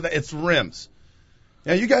wanted to say that it's rims.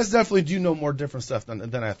 Yeah, you guys definitely do know more different stuff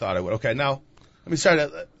than I thought I would. Okay, now let me try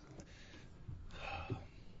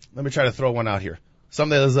to throw one out here.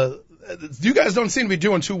 Something that is you guys don't seem to be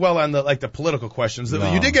doing too well on the political questions.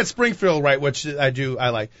 No. You did get Springfield right, which I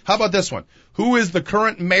like. How about this one? Who is the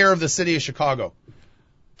current mayor of the city of Chicago?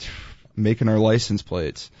 Making our license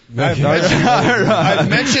plates. I've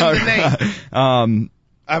mentioned the name.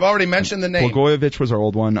 I've already mentioned the name. Blagojevich was our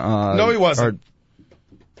old one. No, he wasn't.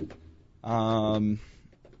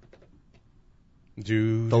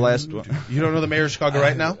 The last one. You don't know the mayor of Chicago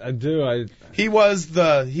right now? I do. He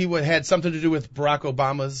had something to do with Barack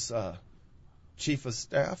Obama's chief of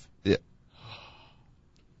staff. Yeah.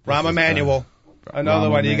 Rahm Emanuel. Another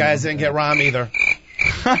one. You guys didn't get Rahm either.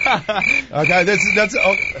 Okay, that's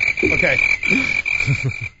okay.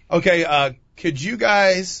 Okay, could you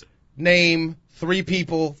guys name 3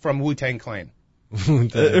 people from Wu-Tang Clan?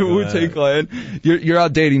 Wu-Tang Clan. You're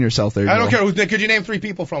outdating yourself there. I don't Joel. care. Could you name 3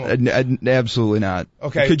 people from them? Absolutely not.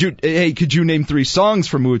 Okay. Could you name 3 songs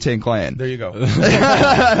from Wu-Tang Clan? There you go.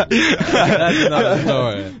 That's another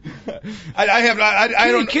story.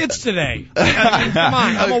 I don't. 3 kids today. I mean, come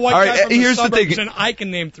on. I'm a white All guy right, from the here's the suburbs, thing. and I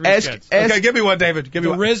can name 3 Ask- kids. Okay, give me one, David. Give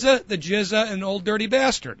me The one. RZA, the Jizza, and Old Dirty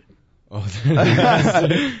Bastard.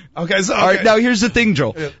 Okay, so All right, now here's the thing,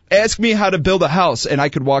 Joel. Yeah. Ask me how to build a house, and I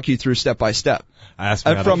could walk you through step by step. Ask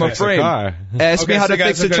me how From to a fix frame. a car. Ask me Okay, how so to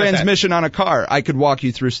guys fix are a good at that. transmission on a car. I could walk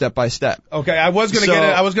you through step by step. Okay, I was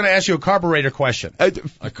gonna ask you a carburetor question.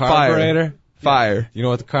 A carburetor? Fire. You know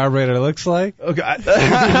what the carburetor looks like? Okay.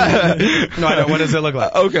 No, I don't. What does it look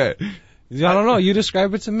like? Okay. I don't know. You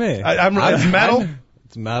describe it to me. It's metal.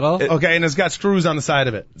 It's metal. Okay, and it's got screws on the side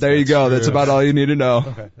of it. There you go. That's about all you need to know.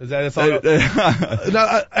 Okay, is that it's all?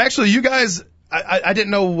 No, actually, you guys, I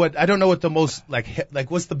didn't know what I don't know what the most like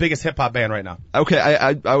what's the biggest hip hop band right now? Okay,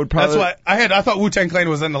 I would probably. That's why I thought Wu-Tang Clan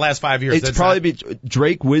was in the last 5 years. It's probably be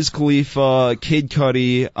Drake, Wiz Khalifa, Kid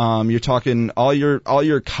Cudi. You're talking all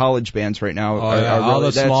your college bands right now. All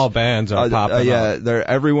the small bands are popping yeah, up.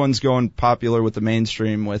 everyone's going popular with the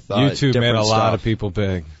mainstream with YouTube made a lot of stuff. people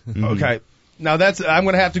big. Okay. Now I'm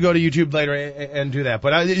going to have to go to YouTube later and do that.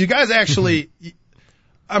 But you guys actually,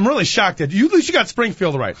 I'm really shocked that you at least you got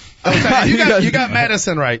Springfield right. You got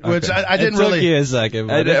Madison right, which I didn't it took really. you a second.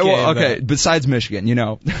 But it came Okay, back. besides Michigan, you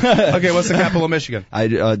know. Okay, what's the capital of Michigan?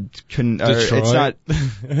 Detroit. It's not.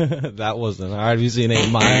 That wasn't hard. Have you seen 8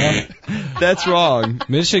 Mile? That's wrong.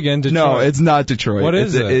 Michigan, Detroit. No, it's not Detroit. What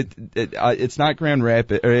is it? It's not Grand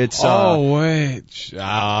Rapids. Or it's. Oh wait,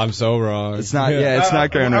 I'm so wrong. It's not. Yeah, it's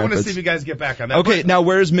not Grand I Rapids. want to see if you guys get back on that. Okay, now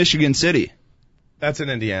where's Michigan City? That's in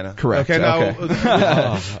Indiana. Correct. Okay, now,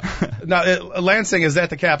 Okay. now Lansing, is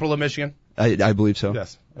that the capital of Michigan? I believe so.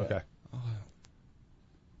 Yes. Okay.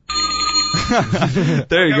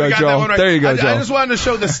 There you Okay, go, we got that Joel. one right. There you go, Joel. I just wanted to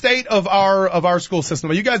show the state of our school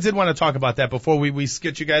system. You guys did want to talk about that before we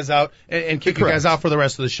skit you guys out and kick you guys out for the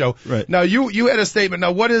rest of the show. Right. Now you had a statement.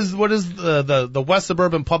 Now what is the West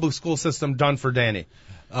Suburban public school system done for Danny?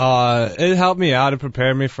 It helped me out. It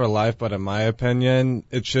prepared me for life, but in my opinion,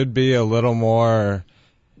 it should be a little more.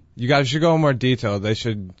 You guys should go more detailed. They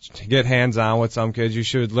should get hands-on with some kids. You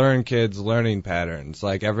should learn kids' learning patterns.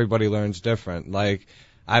 Like, everybody learns different. Like,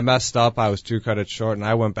 I messed up. I was 2 credits short, and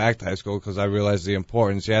I went back to high school because I realized the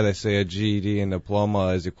importance. Yeah, they say a GED and diploma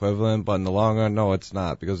is equivalent, but in the long run, no, it's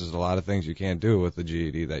not, because there's a lot of things you can't do with the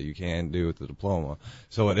GED that you can do with the diploma.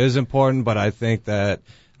 So it is important, but I think that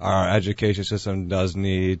our education system does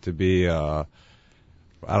need to be,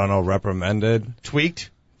 reprimanded.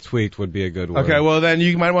 Tweaked would be a good word. Okay, well then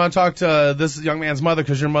you might want to talk to this young man's mother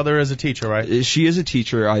because your mother is a teacher, right? She is a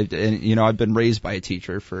teacher. I've been raised by a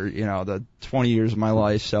teacher for, the 20 years of my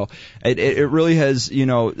life. So it really has,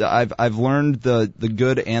 I've learned the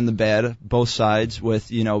good and the bad, both sides with,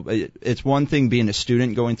 it's one thing being a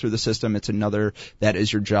student going through the system. It's another, that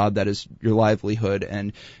is your job, that is your livelihood.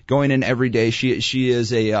 And going in every day, she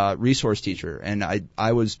is a resource teacher. And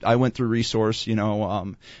I went through resource,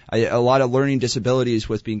 a lot of learning disabilities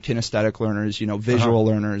with being kinesthetic learners, visual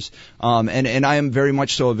learners. And I am very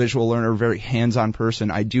much so a visual learner, very hands-on person.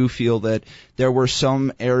 I do feel that there were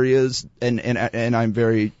some areas, and I'm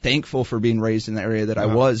very thankful for being raised in the area that I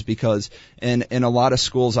was, because in a lot of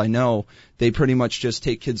schools I know, they pretty much just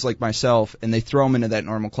take kids like myself and they throw them into that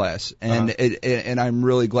normal class. And and I'm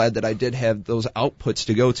really glad that I did have those outputs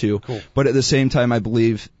to go to. Cool. But at the same time, I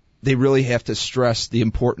believe they really have to stress the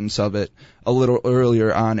importance of it a little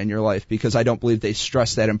earlier on in your life, because I don't believe they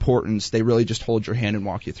stress that importance. They really just hold your hand and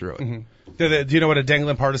walk you through it. Mm-hmm. Do you know what a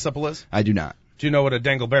dangling participle is? I do not. Do you know what a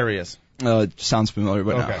dangleberry is? It sounds familiar,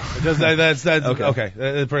 but okay. no. That's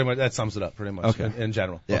Okay. Pretty much that sums it up. Pretty much in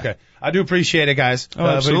general. Yeah. Okay. I do appreciate it, guys.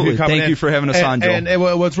 Absolutely. Thank you for having us on, Joel.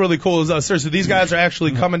 And what's really cool is seriously, these guys are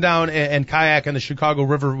actually coming down and kayak in the Chicago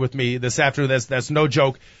River with me this afternoon. That's no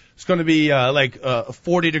joke. It's going to be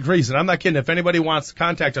 40 degrees, and I'm not kidding. If anybody wants to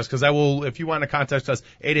contact us, because I will, if you want to contact us,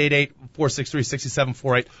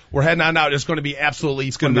 888-463-6748. We're heading on out. It's going to be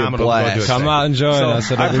absolutely phenomenal. Come out and join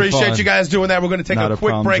us. I appreciate you guys doing that. We're going to take a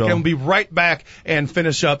quick break, Joel. and we'll be right back and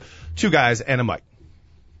finish up Two Guys and a Mic.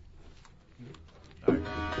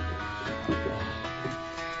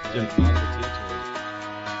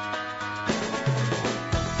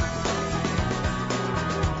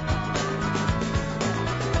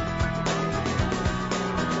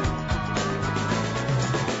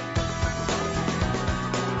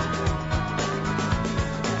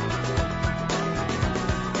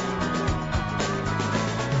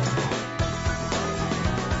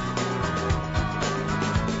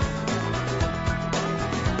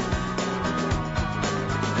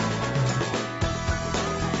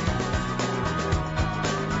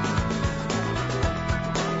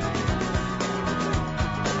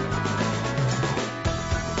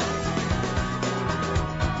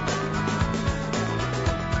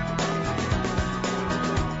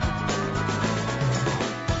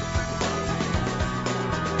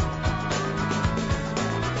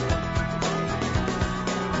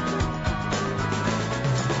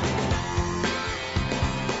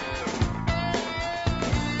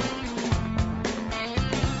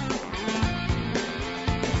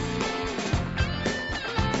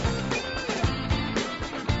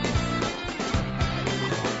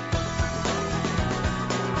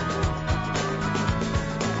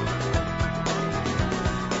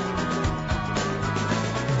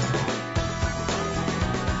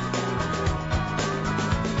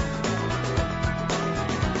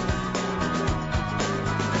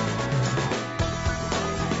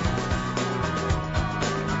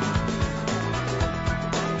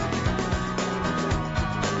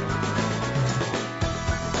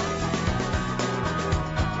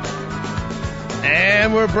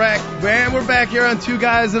 And we're back here on Two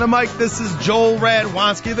Guys and a Mic. This is Joel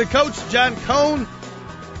Radwanski, the coach, John Cohn,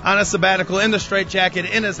 on a sabbatical in the straitjacket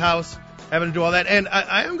in his house, having to do all that. And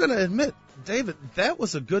I am going to admit, David, that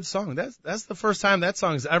was a good song. That's the first time that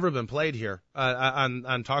song has ever been played here on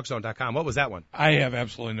TalkZone.com. What was that one? I have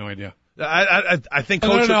absolutely no idea. I think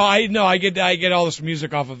Coach. No. I get all this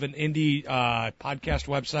music off of an indie podcast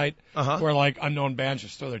website where like unknown bands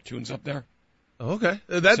just throw their tunes up there. Okay,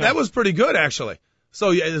 that was pretty good actually.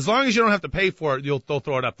 So as long as you don't have to pay for it, they'll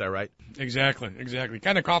throw it up there, right? Exactly.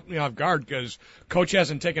 Kind of caught me off guard because Coach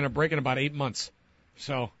hasn't taken a break in about 8 months.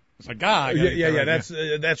 So it's like,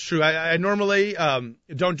 that's true. I normally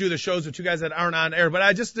don't do the shows with two guys that aren't on air, but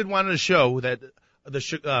I just did want to show that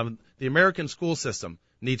the American school system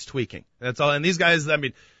needs tweaking. That's all. And these guys, I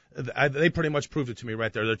mean, they pretty much proved it to me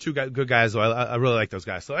right there. They're two good guys, so I really like those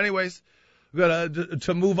guys. So anyways, we're going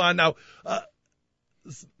to move on now.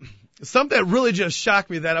 Something that really just shocked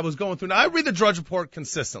me that I was going through. Now, I read the Drudge Report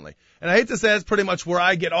consistently, and I hate to say that's pretty much where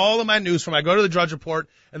I get all of my news from. I go to the Drudge Report,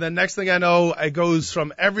 and then next thing I know, it goes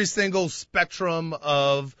from every single spectrum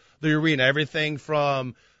of the arena. Everything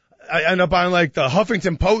from, I end up on like the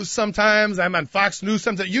Huffington Post sometimes, I'm on Fox News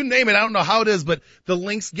sometimes, you name it, I don't know how it is, but the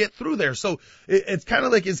links get through there. So it's kind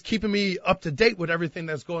of like it's keeping me up to date with everything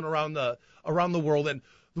that's going around the world. And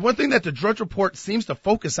the one thing that the Drudge Report seems to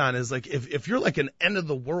focus on is like if you're like an end of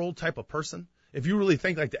the world type of person, if you really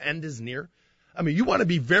think like the end is near, I mean, you want to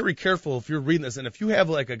be very careful if you're reading this. And if you have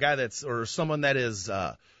like a guy or someone that is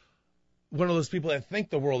one of those people that think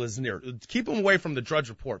the world is near, keep them away from the Drudge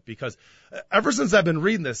Report, because ever since I've been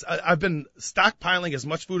reading this, I've been stockpiling as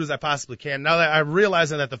much food as I possibly can. Now that I'm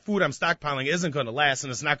realizing that the food I'm stockpiling isn't going to last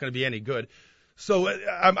and it's not going to be any good. So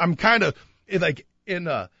I'm kind of like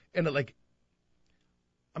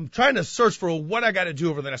I'm trying to search for what I got to do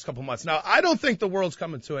over the next couple months. Now, I don't think the world's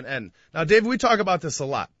coming to an end. Now, David, we talk about this a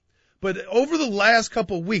lot, But over the last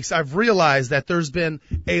couple of weeks, I've realized that there's been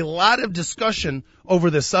a lot of discussion over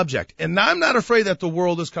this subject. And I'm not afraid that the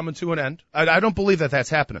world is coming to an end. I don't believe that that's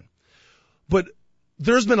happening. But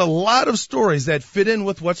there's been a lot of stories that fit in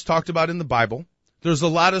with what's talked about in the Bible. There's a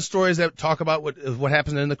lot of stories that talk about what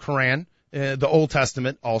happens in the Quran, the Old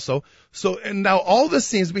Testament also. So, and now all this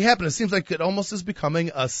seems to be happening. It seems like it almost is becoming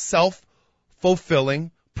a self-fulfilling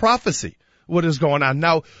prophecy, what is going on.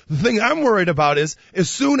 Now, the thing I'm worried about is as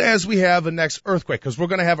soon as we have a next earthquake, because we're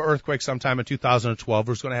going to have an earthquake sometime in 2012,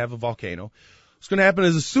 we're going to have a volcano. What's going to happen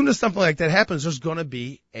is as soon as something like that happens, there's going to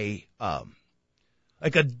be a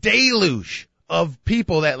deluge of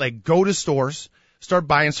people that like go to stores, start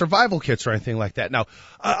buying survival kits or anything like that. Now,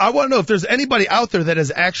 I want to know if there's anybody out there that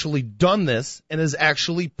has actually done this and is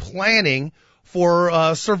actually planning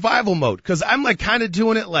for survival mode. Because I'm like kind of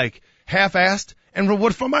doing it like half-assed.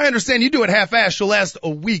 And from my understanding, you do it half-assed, you'll last a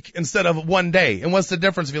week instead of one day. And what's the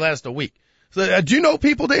difference if you last a week? So, do you know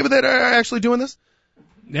people, David, that are actually doing this?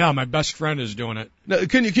 Yeah, my best friend is doing it. Now,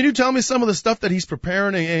 can you tell me some of the stuff that he's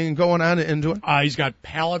preparing and going on and doing? He's got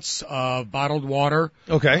pallets of bottled water.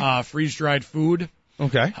 Okay. Freeze-dried food.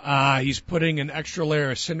 Okay. He's putting an extra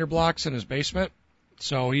layer of cinder blocks in his basement,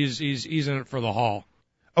 so he's in it for the haul.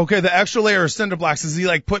 Okay, the extra layer of cinder blocks, is he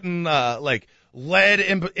like putting lead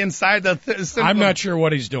inside the cinder? I'm not sure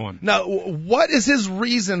what he's doing. Now, what is his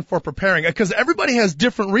reason for preparing? Because everybody has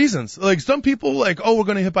different reasons. Like some people like, oh, we're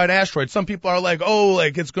going to hit by an asteroid. Some people are like, oh,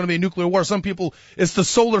 like it's going to be a nuclear war. Some people, it's the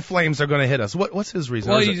solar flames that are going to hit us. What's his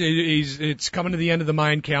reason? Well, it's coming to the end of the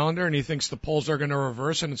Mayan calendar, and he thinks the poles are going to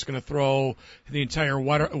reverse, and it's going to throw the entire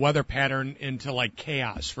weather pattern into like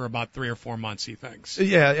chaos for about 3 or 4 months. He thinks.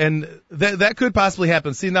 Yeah, and that could possibly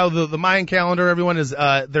happen. See, now the Mayan calendar, everyone is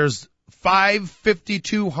there's 5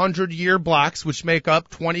 5,200-year blocks, which make up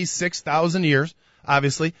 26,000 years,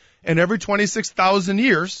 obviously. And every 26,000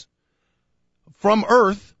 years from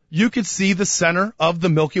Earth, you could see the center of the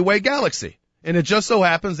Milky Way galaxy. And it just so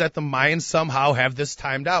happens that the Mayans somehow have this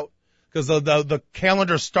timed out. Because the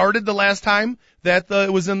calendar started the last time that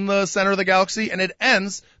it was in the center of the galaxy, and it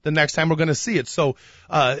ends the next time we're going to see it. So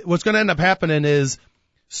what's going to end up happening is,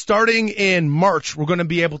 starting in March, we're going to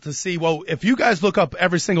be able to see, well, if you guys look up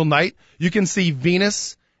every single night, you can see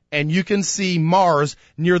Venus and you can see Mars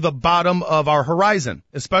near the bottom of our horizon,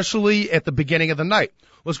 especially at the beginning of the night.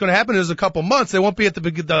 What's going to happen is a couple months, they won't be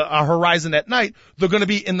at our horizon at night. They're going to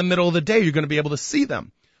be in the middle of the day. You're going to be able to see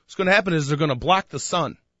them. What's going to happen is they're going to block the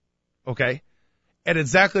sun, okay, at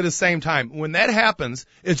exactly the same time. When that happens,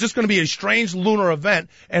 it's just going to be a strange lunar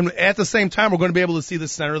event, and at the same time, we're going to be able to see the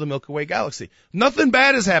center of the Milky Way galaxy. Nothing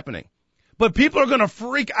bad is happening, but people are going to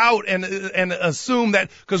freak out and assume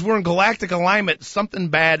that because we're in galactic alignment, something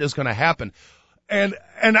bad is going to happen. And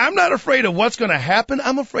I'm not afraid of what's going to happen.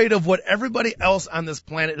 I'm afraid of what everybody else on this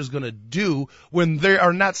planet is going to do when they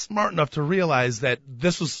are not smart enough to realize that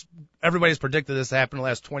everybody's predicted this to happen in the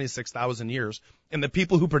last 26,000 years. And the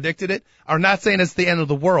people who predicted it are not saying it's the end of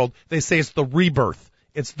the world. They say it's the rebirth.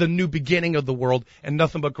 It's the new beginning of the world, and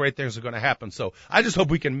nothing but great things are going to happen. So I just hope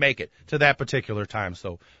we can make it to that particular time.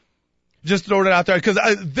 So just throwing it out there, because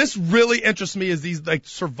this really interests me, is these like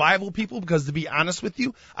survival people, because to be honest with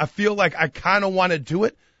you, I feel like I kind of want to do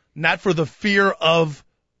it, not for the fear of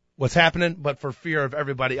what's happening, but for fear of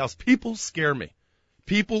everybody else. People scare me.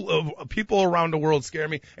 People around the world scare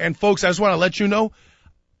me. And folks, I just want to let you know,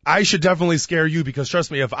 I should definitely scare you, because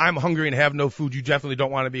trust me, if I'm hungry and have no food, you definitely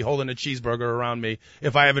don't want to be holding a cheeseburger around me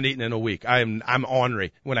if I haven't eaten in a week. I'm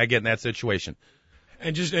ornery when I get in that situation.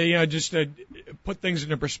 And just to put things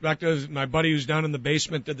into perspective, my buddy who's down in the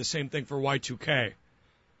basement did the same thing for Y2K.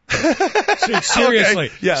 Seriously,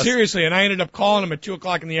 okay. Yes. Seriously. And I ended up calling him at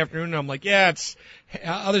 2:00 in the afternoon, and I'm like, yeah, it's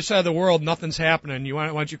other side of the world, nothing's happening. Why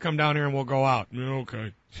don't you come down here and we'll go out?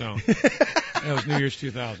 Okay. So that was New Year's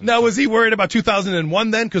 2000. Now, was he worried about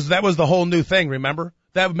 2001 then? Because that was the whole new thing, remember?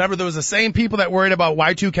 Remember, there was the same people that worried about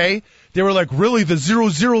Y2K. They were like, really, the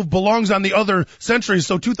 00 belongs on the other century,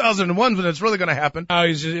 so 2001 when it's really going to happen. No, it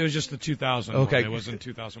was just the 2000. Okay. It wasn't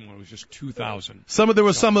 2001. It was just 2000. There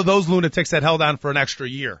was some of those lunatics that held on for an extra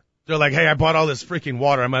year. They're like, hey, I bought all this freaking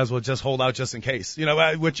water. I might as well just hold out just in case.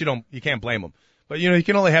 Which you can't blame them. But, you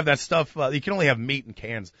can only have that stuff. You can only have meat in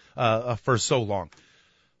cans for so long.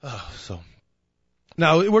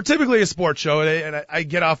 Now, we're typically a sports show, and I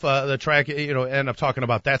get off the track, end up talking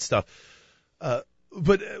about that stuff.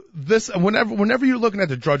 But this, whenever you're looking at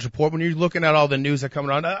the Drudge Report, when you're looking at all the news that coming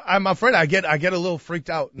on, I'm afraid I get a little freaked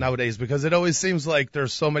out nowadays, because it always seems like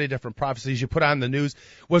there's so many different prophecies you put on the news.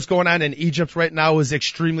 What's going on in Egypt right now is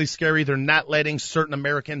extremely scary. They're not letting certain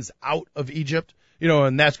Americans out of Egypt,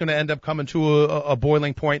 and that's going to end up coming to a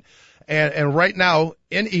boiling point. And right now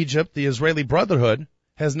in Egypt, the Israeli Brotherhood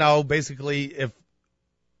has now basically,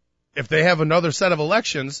 if they have another set of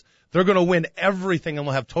elections, they're going to win everything and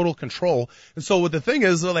will have total control. And so what the thing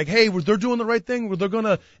is, they're like, hey, they're doing the right thing. They're going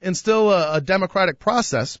to instill a democratic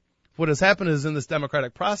process. What has happened is in this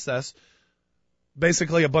democratic process,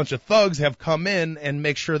 basically a bunch of thugs have come in and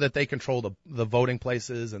make sure that they control the voting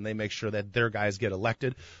places, and they make sure that their guys get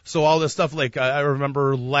elected. So all this stuff, like I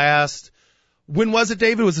remember when was it,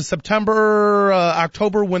 David? Was it September,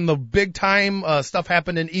 October, when the big time stuff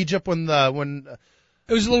happened in Egypt? When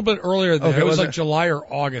it was a little bit earlier than that. It was like July or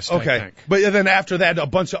August, okay. I think. But then after that, a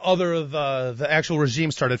bunch of other the actual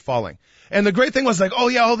regime started falling. And the great thing was like, oh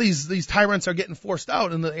yeah, all these tyrants are getting forced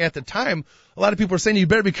out. And at the time, a lot of people were saying you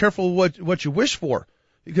better be careful what you wish for,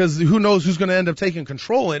 because who knows who's going to end up taking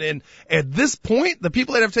control. And at this point, the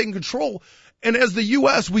people that have taken control, and as the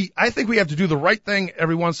U.S., I think we have to do the right thing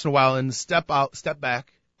every once in a while and step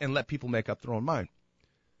back, and let people make up their own mind.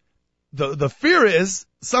 The fear is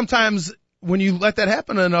sometimes when you let that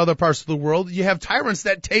happen in other parts of the world, you have tyrants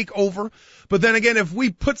that take over. But then again, if we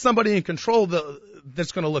put somebody in control,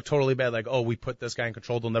 that's going to look totally bad. Like, oh, we put this guy in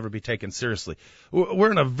control, they'll never be taken seriously.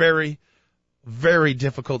 We're in a very, very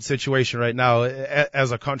difficult situation right now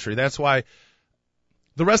as a country. That's why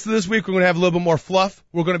the rest of this week we're going to have a little bit more fluff.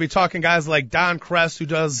 We're going to be talking guys like Don Kress, who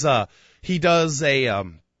does a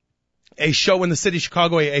show in the city of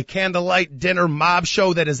Chicago, a candlelight dinner mob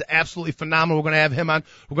show that is absolutely phenomenal. We're going to have him on.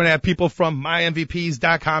 We're going to have people from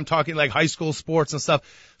MyMVPs.com talking like high school sports and stuff.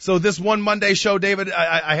 So this one Monday show, David,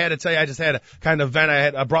 I had to tell you, I just had a kind of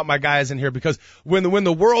vent. I brought my guys in here because when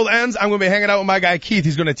the world ends, I'm going to be hanging out with my guy Keith.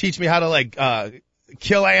 He's going to teach me how to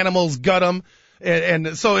kill animals, gut them.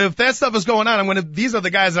 And so if that stuff is going on, these are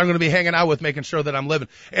the guys that I'm going to be hanging out with, making sure that I'm living.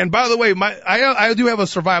 And by the way, I do have a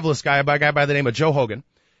survivalist guy, a guy by the name of Joe Hogan.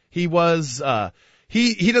 He was,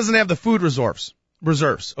 he doesn't have the food reserves,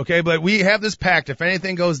 okay? But we have this pact. If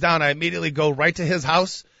anything goes down, I immediately go right to his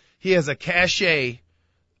house. He has a cache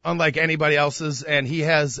unlike anybody else's, and he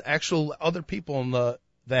has actual other people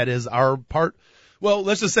that is our part. Well,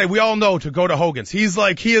 let's just say we all know to go to Hogan's. He is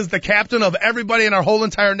the captain of everybody in our whole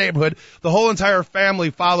entire neighborhood. The whole entire family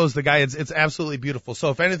follows the guy. It's absolutely beautiful. So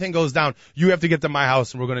if anything goes down, you have to get to my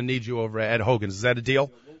house, and we're going to need you over at Hogan's. Is that a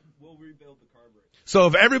deal? So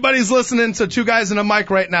if everybody's listening to Two Guys and a Mic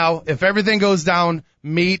right now, if everything goes down,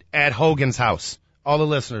 meet at Hogan's house. All the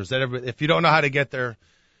listeners, if you don't know how to get there,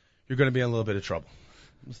 you're going to be in a little bit of trouble.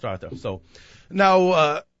 We'll start there. So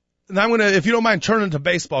now I'm going to, if you don't mind, turn into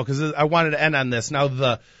baseball, because I wanted to end on this. Now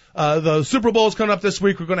the Super Bowl is coming up this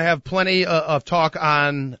week. We're going to have plenty of talk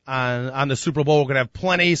on the Super Bowl. We're going to have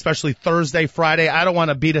plenty, especially Thursday, Friday. I don't want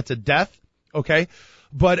to beat it to death, okay?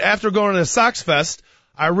 But after going to the Sox Fest,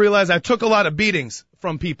 I realized I took a lot of beatings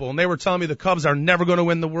from people, and they were telling me the Cubs are never going to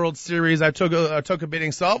win the World Series. I took a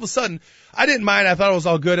beating, so all of a sudden I didn't mind. I thought it was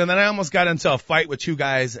all good, and then I almost got into a fight with two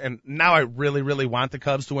guys, and now I really, really want the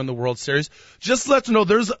Cubs to win the World Series. Just to let you know,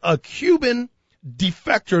 there's a Cuban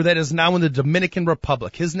defector that is now in the Dominican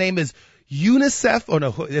Republic. His name is UNICEF. Oh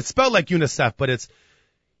no, it's spelled like UNICEF, but it's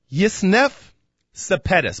Yisnef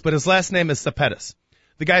Cepedis, but his last name is Cepedis.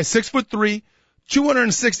 The guy is 6'3",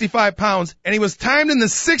 265 pounds, and he was timed in the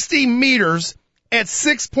 60 meters at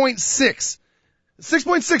 6.6.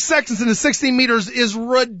 6.6 seconds in the 60 meters is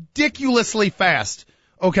ridiculously fast,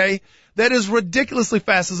 okay? That is ridiculously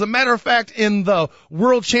fast. As a matter of fact, in the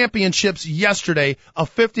World Championships yesterday, the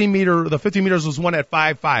 50 meters was won at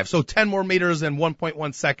 5.5, so 10 more meters and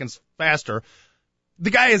 1.1 seconds faster. The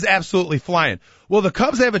guy is absolutely flying. Well, the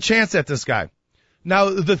Cubs have a chance at this guy.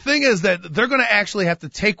 Now, the thing is that they're going to actually have to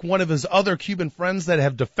take one of his other Cuban friends that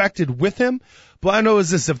have defected with him. But I know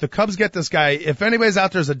is this, if the Cubs get this guy, if anybody's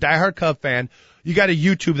out there is a diehard Cub fan, you got to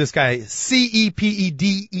YouTube this guy,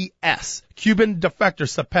 Cepedes, Cuban defector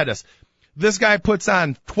Cepedis. This guy puts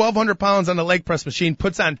on 1,200 pounds on the leg press machine,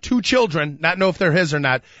 puts on two children, not know if they're his or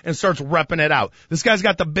not, and starts repping it out. This guy's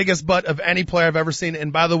got the biggest butt of any player I've ever seen.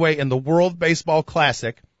 And by the way, in the World Baseball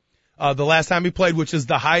Classic, the last time he played, which is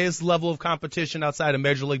the highest level of competition outside of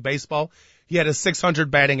Major League Baseball, he had a 600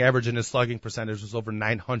 batting average and his slugging percentage was over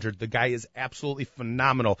 900. The guy is absolutely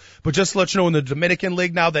phenomenal. But just to let you know, in the Dominican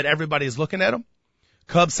League now that everybody is looking at him,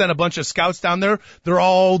 Cubs sent a bunch of scouts down there. They're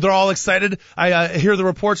all excited. I hear the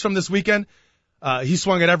reports from this weekend. He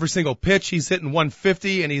swung at every single pitch. He's hitting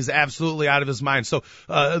 150 and he's absolutely out of his mind. So,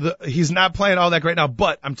 he's not playing all that great now,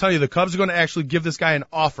 but I'm telling you, the Cubs are going to actually give this guy an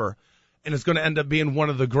offer, and it's going to end up being one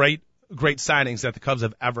of the great signings that the Cubs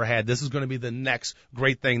have ever had. This is going to be the next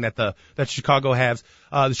great thing that Chicago has.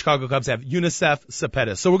 The Chicago Cubs have UNICEF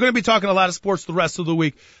Cepedis. So we're going to be talking a lot of sports the rest of the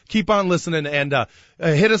week. Keep on listening and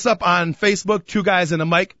hit us up on Facebook, Two Guys and a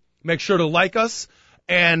Mic. Make sure to like us.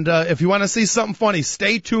 And if you want to see something funny,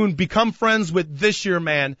 stay tuned. Become friends with This Year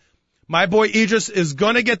Man. My boy Idris is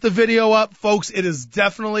going to get the video up. Folks, it is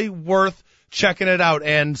definitely worth checking it out.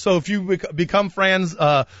 And so if you become friends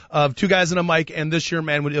of Two Guys and a Mic and This Year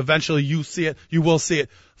Man, when eventually you see it, you will see it.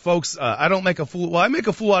 Folks, I don't make a fool. Well, I make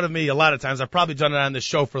a fool out of me a lot of times. I've probably done it on this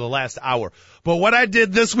show for the last hour. But what I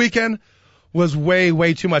did this weekend was way,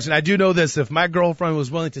 way too much. And I do know this. If my girlfriend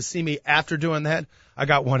was willing to see me after doing that, I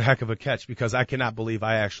got one heck of a catch, because I cannot believe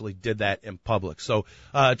I actually did that in public. So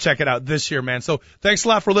check it out, This Year Man. So thanks a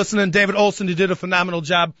lot for listening. David Olson, you did a phenomenal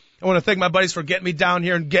job. I want to thank my buddies for getting me down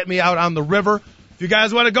here and getting me out on the river. If you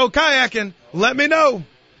guys want to go kayaking, let me know.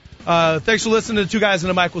 Thanks for listening to Two Guys and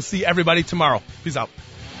a Mic. We'll see everybody tomorrow. Peace out.